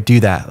that would do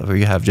that, where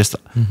you have just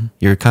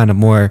you're kind of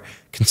more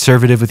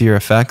conservative with your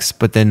effects,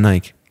 but then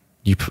like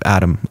you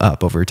add them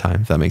up over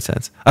time, if that makes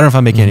sense. I don't know if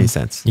I'm making any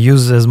sense.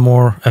 Use as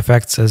more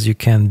effects as you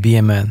can be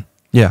a man.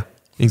 Yeah,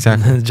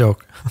 exactly.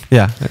 Joke.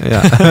 Yeah.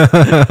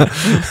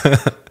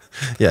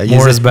 Yeah,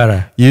 more is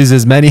better. Use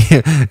as many.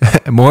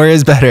 More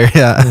is better.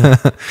 Yeah.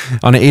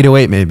 On an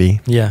 808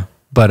 maybe. Yeah.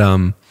 But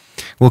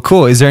well,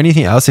 cool. Is there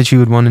anything else that you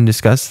would want to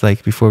discuss,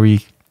 like before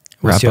we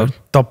wrap up?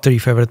 Top 3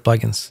 favorite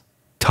plugins?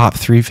 Top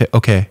 3.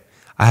 Okay.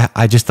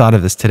 I just thought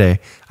of this today.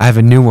 I have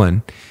a new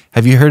one.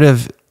 Have you heard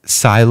of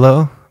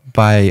Silo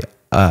by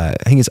I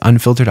think it's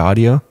Unfiltered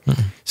Audio?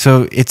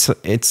 So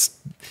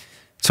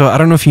so I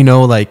don't know if you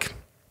know, like,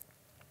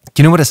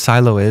 do you know what a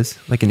silo is,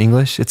 like in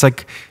English? It's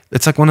like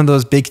one of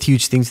those big,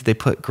 huge things that they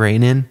put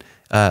grain in,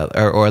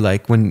 or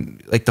like when,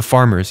 like the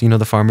farmers,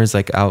 the farmers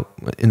like out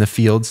in the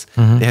fields,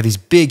 they have these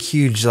big,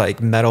 huge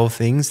like metal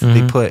things that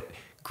they put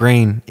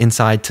grain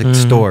inside to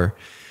store.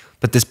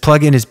 But this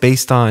plugin is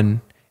based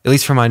on, at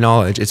least from my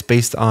knowledge, it's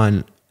based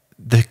on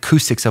the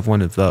acoustics of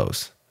one of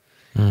those.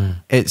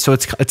 So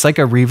it's like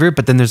a reverb,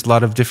 but then there's a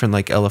lot of different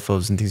like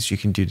LFOs and things you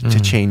can do to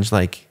change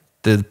like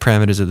the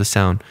parameters of the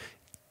sound.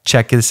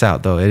 Check this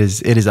out though. It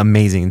is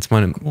amazing.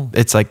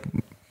 It's like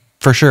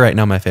for sure right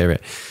now my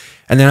favorite.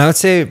 And then I would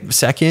say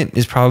second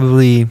is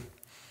probably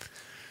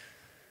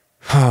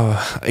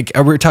like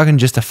we're talking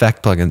just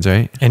effect plugins,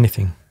 right?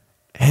 Anything.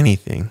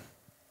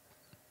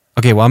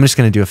 Okay, well I'm just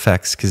gonna do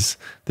effects because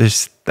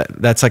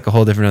that's like a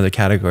whole different other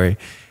category.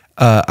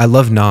 I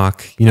love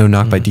Knock. You know,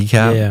 Knock by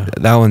Decap. Yeah.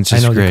 That one's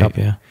just great. Decap,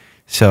 yeah.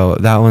 So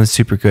that one's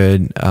super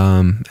good.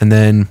 And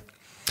then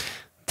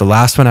the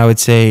last one I would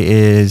say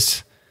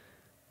is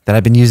that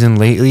I've been using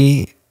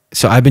lately.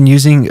 So I've been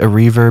using a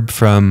reverb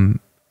from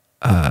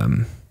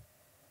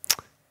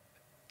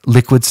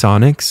Liquid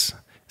Sonics.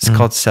 It's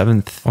called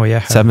Seventh. Oh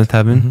yeah, Seventh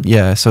Heaven.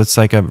 Yeah. So it's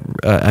like a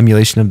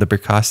emulation of the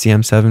Bricasti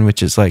M7,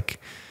 which is like,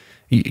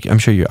 I'm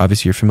sure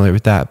you're familiar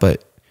with that,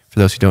 but for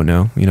those who don't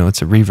know, you know,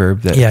 it's a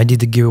reverb that. Yeah, I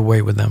did a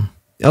giveaway with them.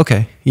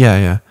 Okay.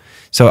 Yeah.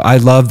 So I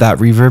love that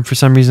reverb for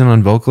some reason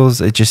on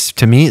vocals. It just,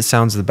 to me, it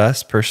sounds the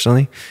best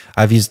personally.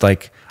 I've used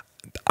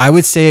I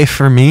would say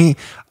for me,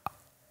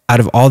 out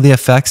of all the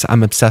effects,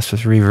 I'm obsessed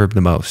with reverb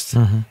the most.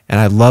 And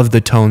I love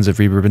the tones of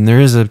reverb. And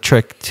there is a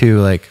trick too,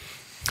 like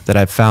that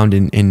I've found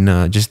in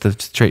just the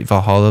straight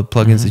Valhalla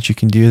plugins that you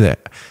can do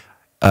that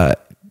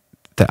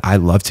I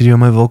love to do on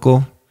my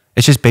vocal.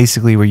 It's just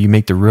basically where you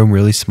make the room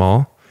really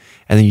small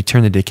and then you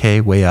turn the decay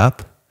way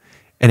up,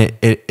 and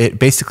it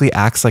basically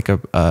acts like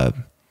a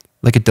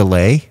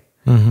delay,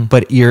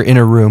 but you're in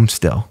a room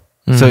still.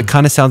 So it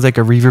kind of sounds like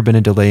a reverb and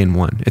a delay in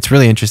one. It's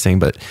really interesting,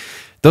 but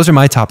those are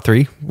my top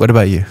 3. What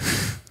about you?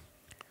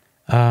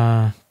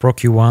 Pro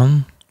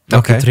Q1,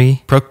 Pro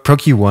Q3, Pro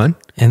Q1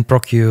 and Pro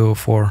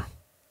Q4.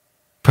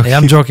 Yeah,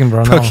 I'm joking,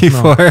 bro. Pro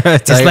Q4. No.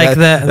 It's like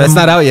that's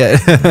not out yet.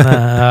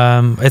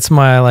 It's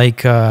my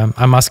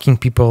I'm asking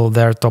people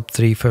their top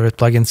 3 favorite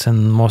plugins,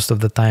 and most of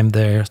the time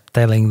they're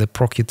telling the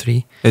Pro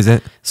Q3. Is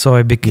it? So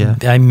I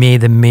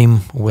made a meme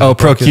with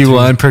Pro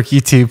Q1, Pro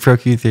Q2, Pro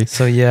Q3.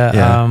 So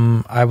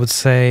I would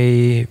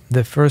say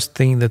the first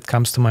thing that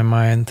comes to my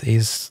mind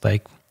is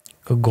like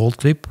a Gold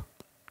Clip,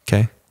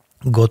 okay,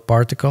 Gold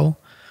Particle,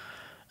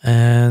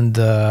 and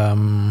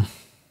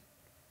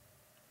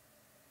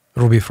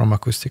Ruby from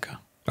Acoustica.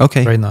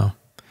 Okay. Right now.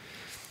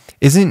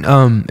 Isn't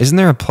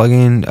there a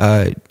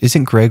plugin?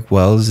 Isn't Greg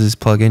Wells'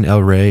 plugin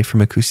El Rey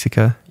from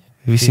Acoustica?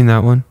 Have you seen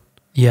that one?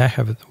 Yeah, I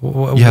have it.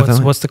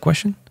 What's the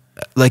question?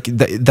 Like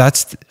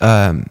that's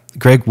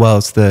Greg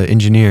Wells, the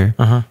engineer.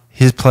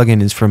 His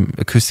plugin is from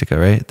Acoustica,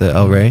 right? The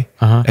El Rey.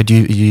 Do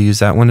you use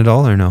that one at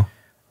all or no?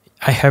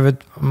 I have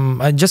it.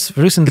 I just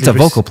recently. It's a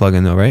vocal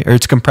plugin though, right? Or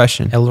it's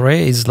compression. El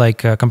Rey is like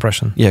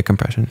compression. Yeah,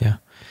 compression. Yeah.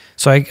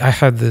 So I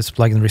had this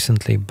plugin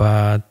recently,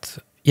 but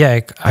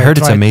yeah, I heard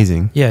it's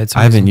amazing. Yeah, it's amazing.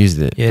 I haven't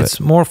used it. Yeah, it's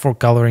more for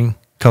coloring.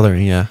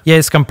 Coloring, yeah. Yeah,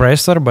 it's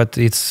compressor, but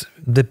it's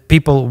the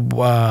people.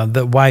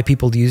 Why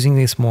people using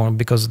this more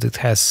because it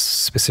has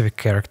specific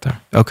character.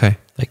 Okay.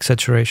 Like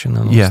saturation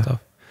and all that stuff.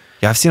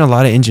 Yeah, I've seen a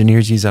lot of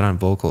engineers use that on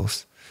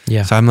vocals.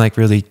 Yeah. So I'm like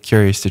really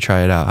curious to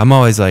try it out. I'm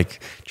always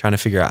like trying to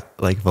figure out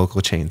like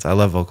vocal chains. I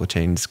love vocal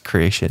chains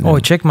creation. Oh,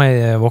 check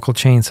my vocal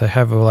chains. I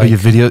have your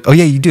video. Oh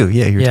yeah, you do.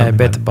 Yeah, I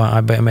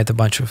made a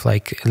bunch of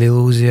like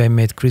Lil Uzi. I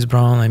made Chris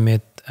Brown. I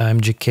made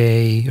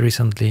MGK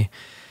recently.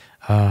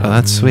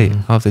 That's sweet.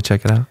 I'll have to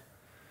check it out.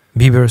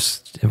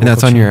 Bieber's. And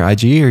that's on your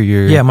IG or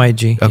your? Yeah, my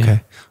IG. Okay, yeah.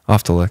 I'll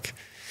have to look.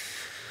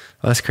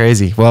 Well, that's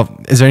crazy. Well,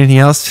 is there anything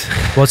else?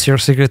 What's your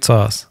secret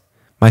sauce?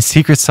 My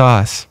secret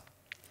sauce.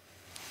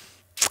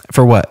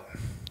 For what?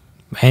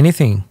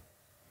 Anything.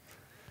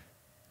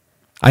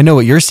 I know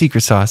what your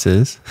secret sauce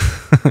is.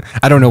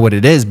 I don't know what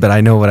it is, but I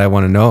know what I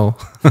want to know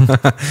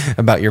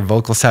about your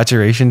vocal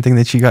saturation thing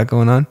that you got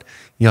going on.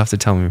 You have to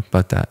tell me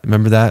about that.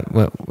 Remember that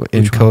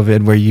in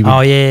COVID where you? Oh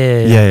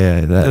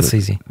yeah. That's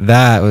easy.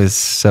 That was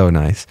so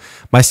nice.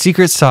 My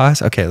secret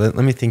sauce. Okay, let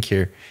me think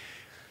here.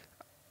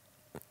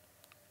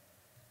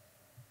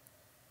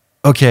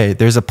 Okay,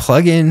 there's a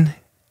plugin.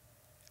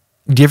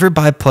 Do you ever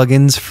buy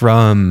plugins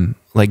from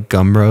like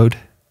Gumroad?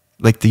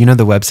 Like the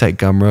website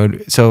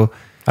Gumroad? So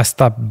I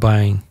stopped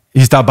buying.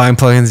 You stopped buying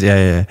plugins?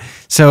 Yeah.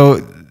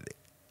 So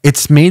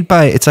it's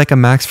like a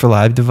Max for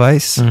Live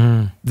device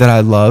that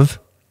I love.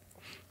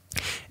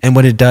 And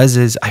what it does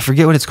is, I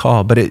forget what it's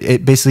called, but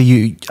it basically,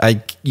 you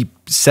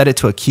set it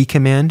to a key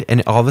command,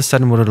 and all of a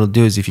sudden what it'll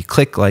do is if you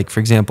click, like, for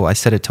example, I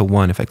set it to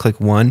 1. If I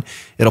click 1,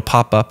 it'll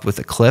pop up with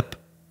a clip,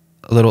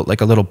 a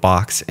little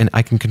box, and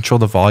I can control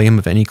the volume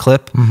of any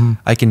clip.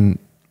 I can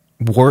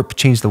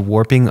change the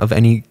warping of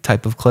any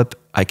type of clip.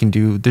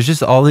 There's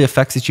just all the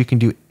effects that you can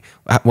do.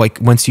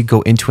 Like once you go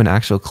into an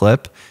actual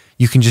clip,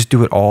 you can just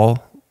do it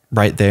all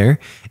right there.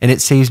 And it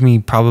saves me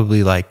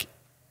probably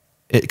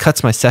it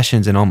cuts my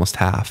sessions in almost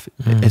half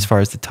as far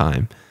as the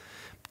time.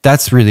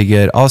 That's really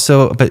good.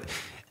 Also, but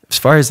as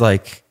far as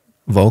like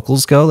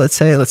vocals go, let's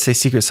say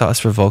secret sauce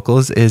for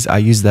vocals is I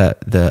use the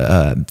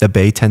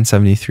Bay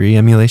 1073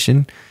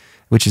 emulation,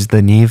 which is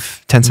the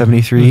Neve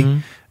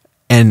 1073.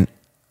 And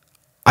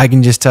I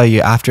can just tell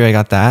you, after I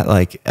got that,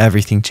 like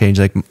everything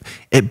changed. Like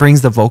it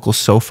brings the vocals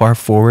so far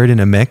forward in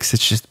a mix.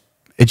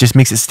 It just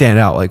makes it stand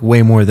out like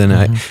way more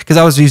than because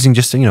I was using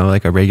just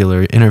like a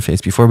regular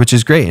interface before, which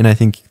is great, and I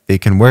think they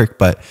can work.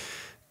 But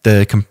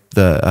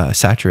the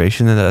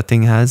saturation that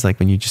thing has, like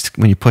when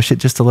you push it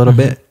just a little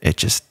bit, it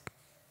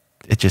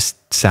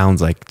just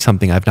sounds like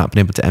something I've not been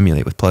able to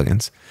emulate with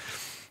plugins.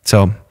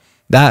 So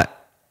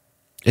that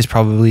is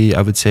probably,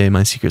 I would say,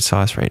 my secret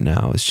sauce right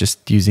now is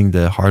just using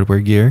the hardware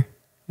gear.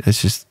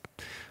 It's just,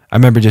 I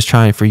remember just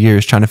trying for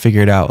years, trying to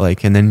figure it out.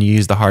 Like, and then you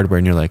use the hardware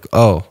and you're like,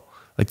 oh,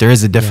 like there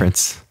is a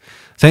difference.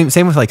 Same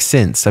with like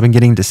synths. I've been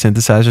getting into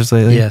synthesizers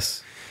lately.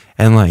 Yes.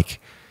 And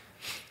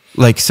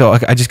so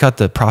I just got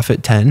the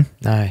Prophet 10.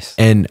 Nice.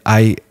 And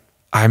I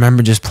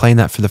remember just playing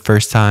that for the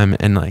first time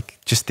and like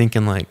just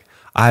thinking like,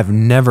 I've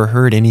never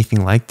heard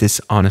anything like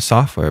this on a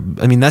software.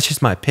 I mean, that's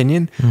just my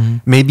opinion.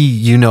 Maybe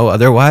you know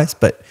otherwise,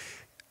 but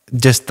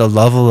just the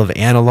level of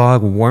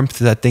analog warmth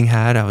that thing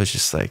had, I was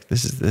just like,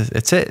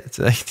 it's it. It's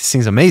like, this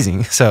thing's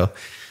amazing. So,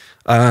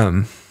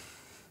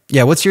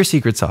 yeah, what's your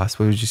secret sauce?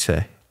 What would you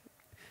say?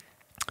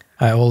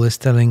 I always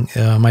telling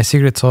my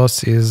secret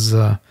sauce is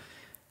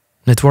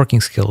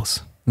networking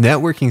skills.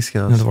 Networking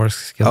skills. Network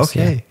skills.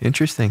 Okay,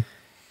 interesting.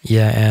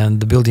 Yeah, and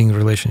the building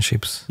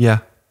relationships. Yeah.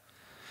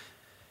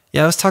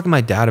 Yeah, I was talking to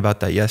my dad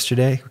about that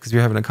yesterday because we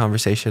were having a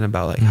conversation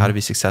about like how to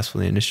be successful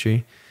in the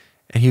industry.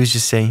 And he was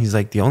just saying, he's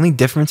like, the only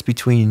difference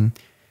between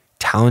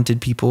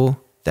talented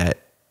people that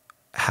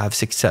have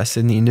success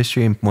in the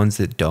industry and ones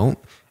that don't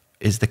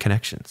is the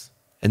connections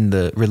and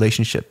the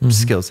relationship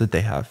skills that they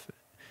have.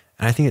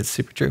 And I think it's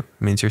super true.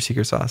 I mean, it's your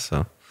secret sauce. So,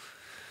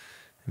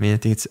 I mean, I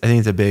think it's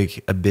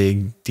a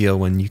big deal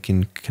when you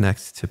can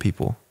connect to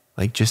people.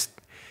 Like just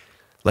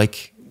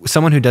like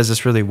someone who does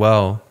this really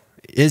well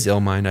is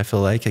Illmind. I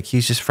feel like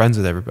he's just friends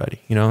with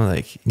everybody, you know,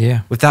 like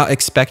without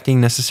expecting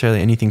necessarily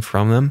anything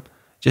from them,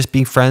 just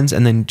being friends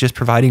and then just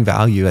providing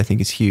value. I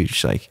think is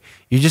huge. Like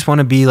you just want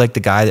to be like the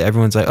guy that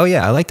everyone's like, oh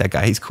yeah, I like that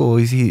guy. He's cool.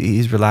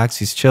 He's relaxed.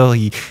 He's chill.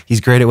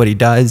 He's great at what he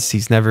does.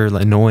 He's never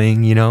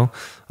annoying. You know,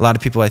 a lot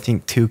of people I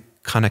think too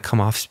kind of come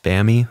off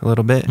spammy a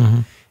little bit,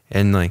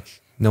 and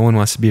like no one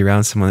wants to be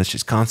around someone that's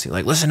just constantly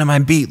like, listen to my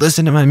beat,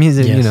 listen to my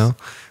music. You know,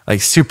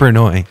 like super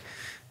annoying.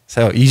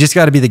 So you just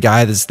got to be the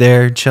guy that's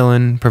there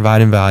chilling,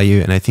 providing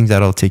value. And I think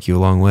that'll take you a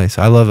long way.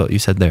 So I love what you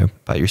said there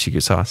about your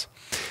secret sauce.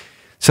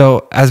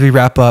 So as we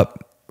wrap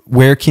up,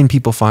 where can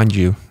people find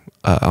you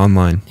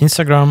online?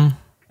 Instagram,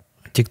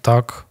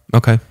 TikTok,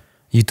 okay,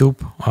 YouTube.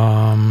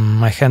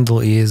 My handle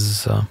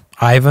is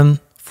Ivan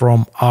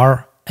from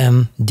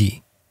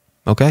R&D.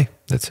 Okay.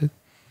 That's it.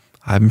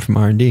 Ivan from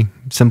R&D.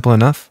 Simple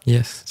enough.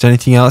 Yes. Is there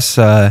anything else?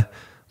 Well,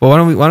 why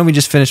don't we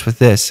just finish with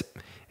this?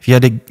 If you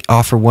had to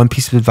offer one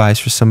piece of advice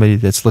for somebody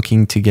that's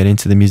looking to get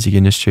into the music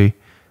industry,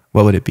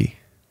 what would it be?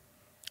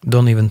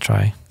 Don't even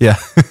try. Yeah.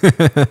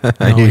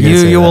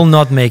 You will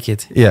not make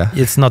it. Yeah.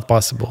 It's not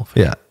possible.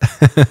 Yeah.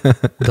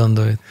 Don't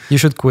do it. You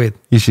should quit.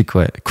 You should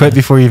quit. Quit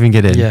before you even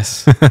get in.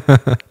 Yes.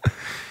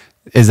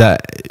 Is that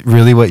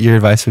really what your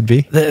advice would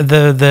be?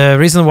 The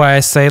reason why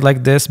I say it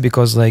like this,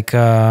 because like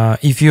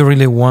if you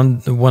really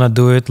want to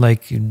do it,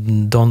 like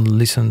don't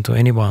listen to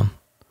anyone.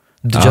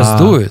 Just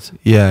do it.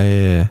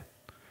 Yeah.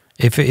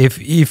 If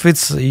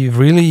it's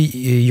really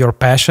your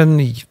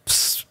passion,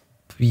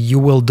 you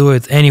will do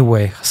it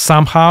anyway.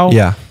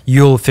 Somehow,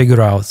 you'll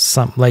figure out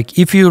some. Like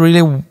if you're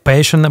really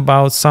passionate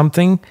about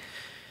something,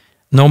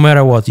 no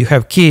matter what, you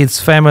have kids,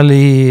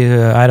 family,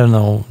 I don't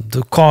know,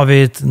 the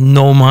COVID,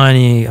 no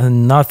money,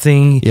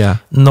 nothing,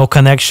 no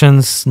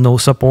connections, no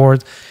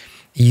support,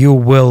 you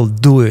will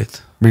do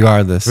it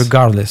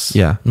regardless.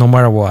 Yeah, no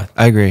matter what.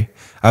 I agree.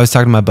 I was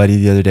talking to my buddy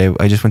the other day.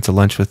 I just went to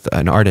lunch with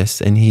an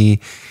artist, and he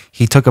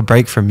took a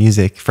break from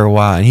music for a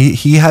while, and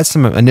he had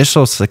some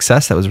initial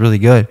success that was really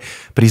good,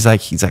 but he's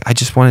like, I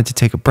just wanted to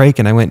take a break,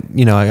 and I went,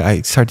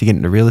 I started to get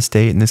into real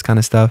estate and this kind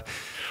of stuff.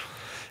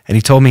 And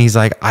he told me, he's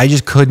like, I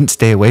just couldn't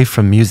stay away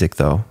from music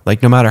though.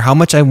 Like no matter how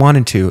much I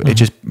wanted to, it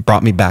just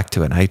brought me back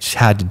to it. I just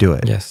had to do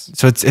it. Yes.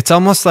 So it's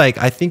almost like,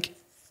 I think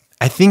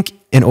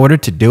in order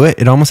to do it,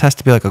 it almost has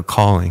to be like a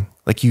calling.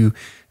 Like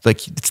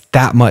it's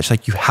that much,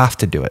 like you have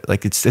to do it.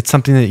 Like it's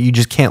something that you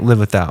just can't live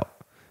without,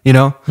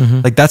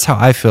 like that's how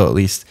I feel, at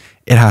least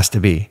it has to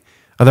be.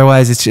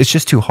 Otherwise it's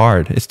just too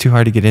hard. It's too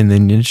hard to get in the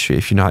industry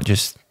if you don't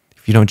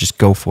just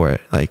go for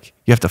it. Like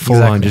you have to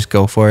full on just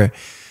go for it.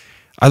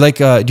 I like,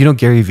 do you know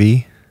Gary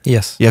Vee?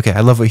 Yes. Yeah. Okay.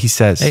 I love what he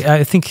says.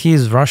 I think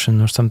he's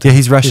Russian or something. Yeah,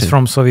 he's Russian. He's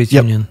from Soviet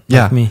Union.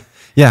 Like me.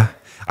 Yeah.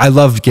 I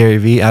love Gary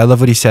Vee. I love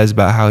what he says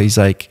about how he's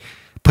like,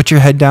 put your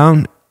head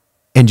down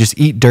and just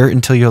eat dirt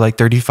until you're like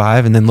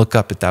 35 and then look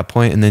up at that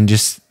point. And then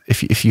just,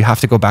 if you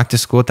have to go back to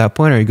school at that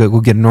point or you go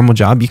get a normal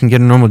job, you can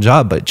get a normal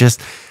job, but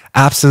just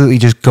absolutely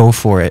just go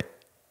for it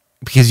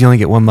because you only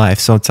get one life.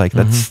 So it's like,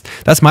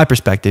 that's my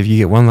perspective. You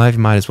get one life, you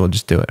might as well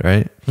just do it.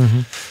 Right.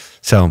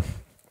 So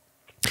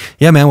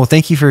yeah, man. Well,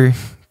 thank you for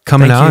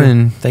coming out,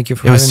 and thank you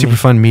for it was super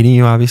fun meeting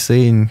you,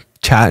 obviously, and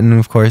chatting,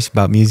 of course,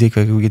 about music.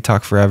 Like we could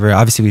talk forever.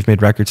 Obviously, we've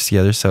made records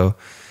together, so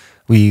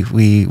we've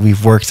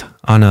worked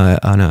on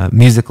a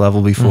music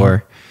level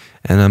before,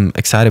 and I'm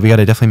excited. We got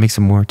to definitely make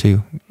some more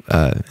too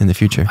in the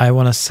future. I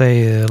want to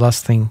say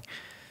last thing.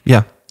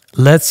 Yeah,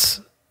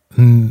 let's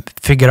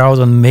figure out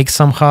and make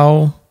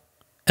somehow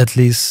at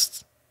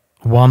least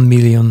 1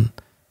 million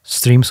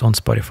streams on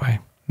Spotify.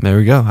 There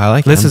we go. I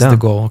like it. This is the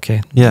goal.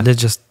 Okay. Yeah. Let's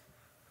just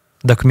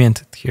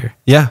document it here.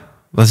 Yeah.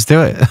 Let's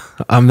do it.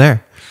 I'm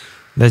there.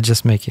 Let's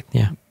just make it.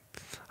 Yeah.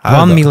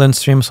 1 million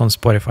streams on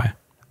Spotify.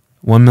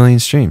 1 million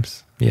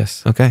streams.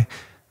 Yes. Okay.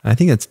 I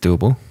think that's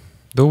doable.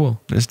 Doable.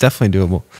 It's definitely doable.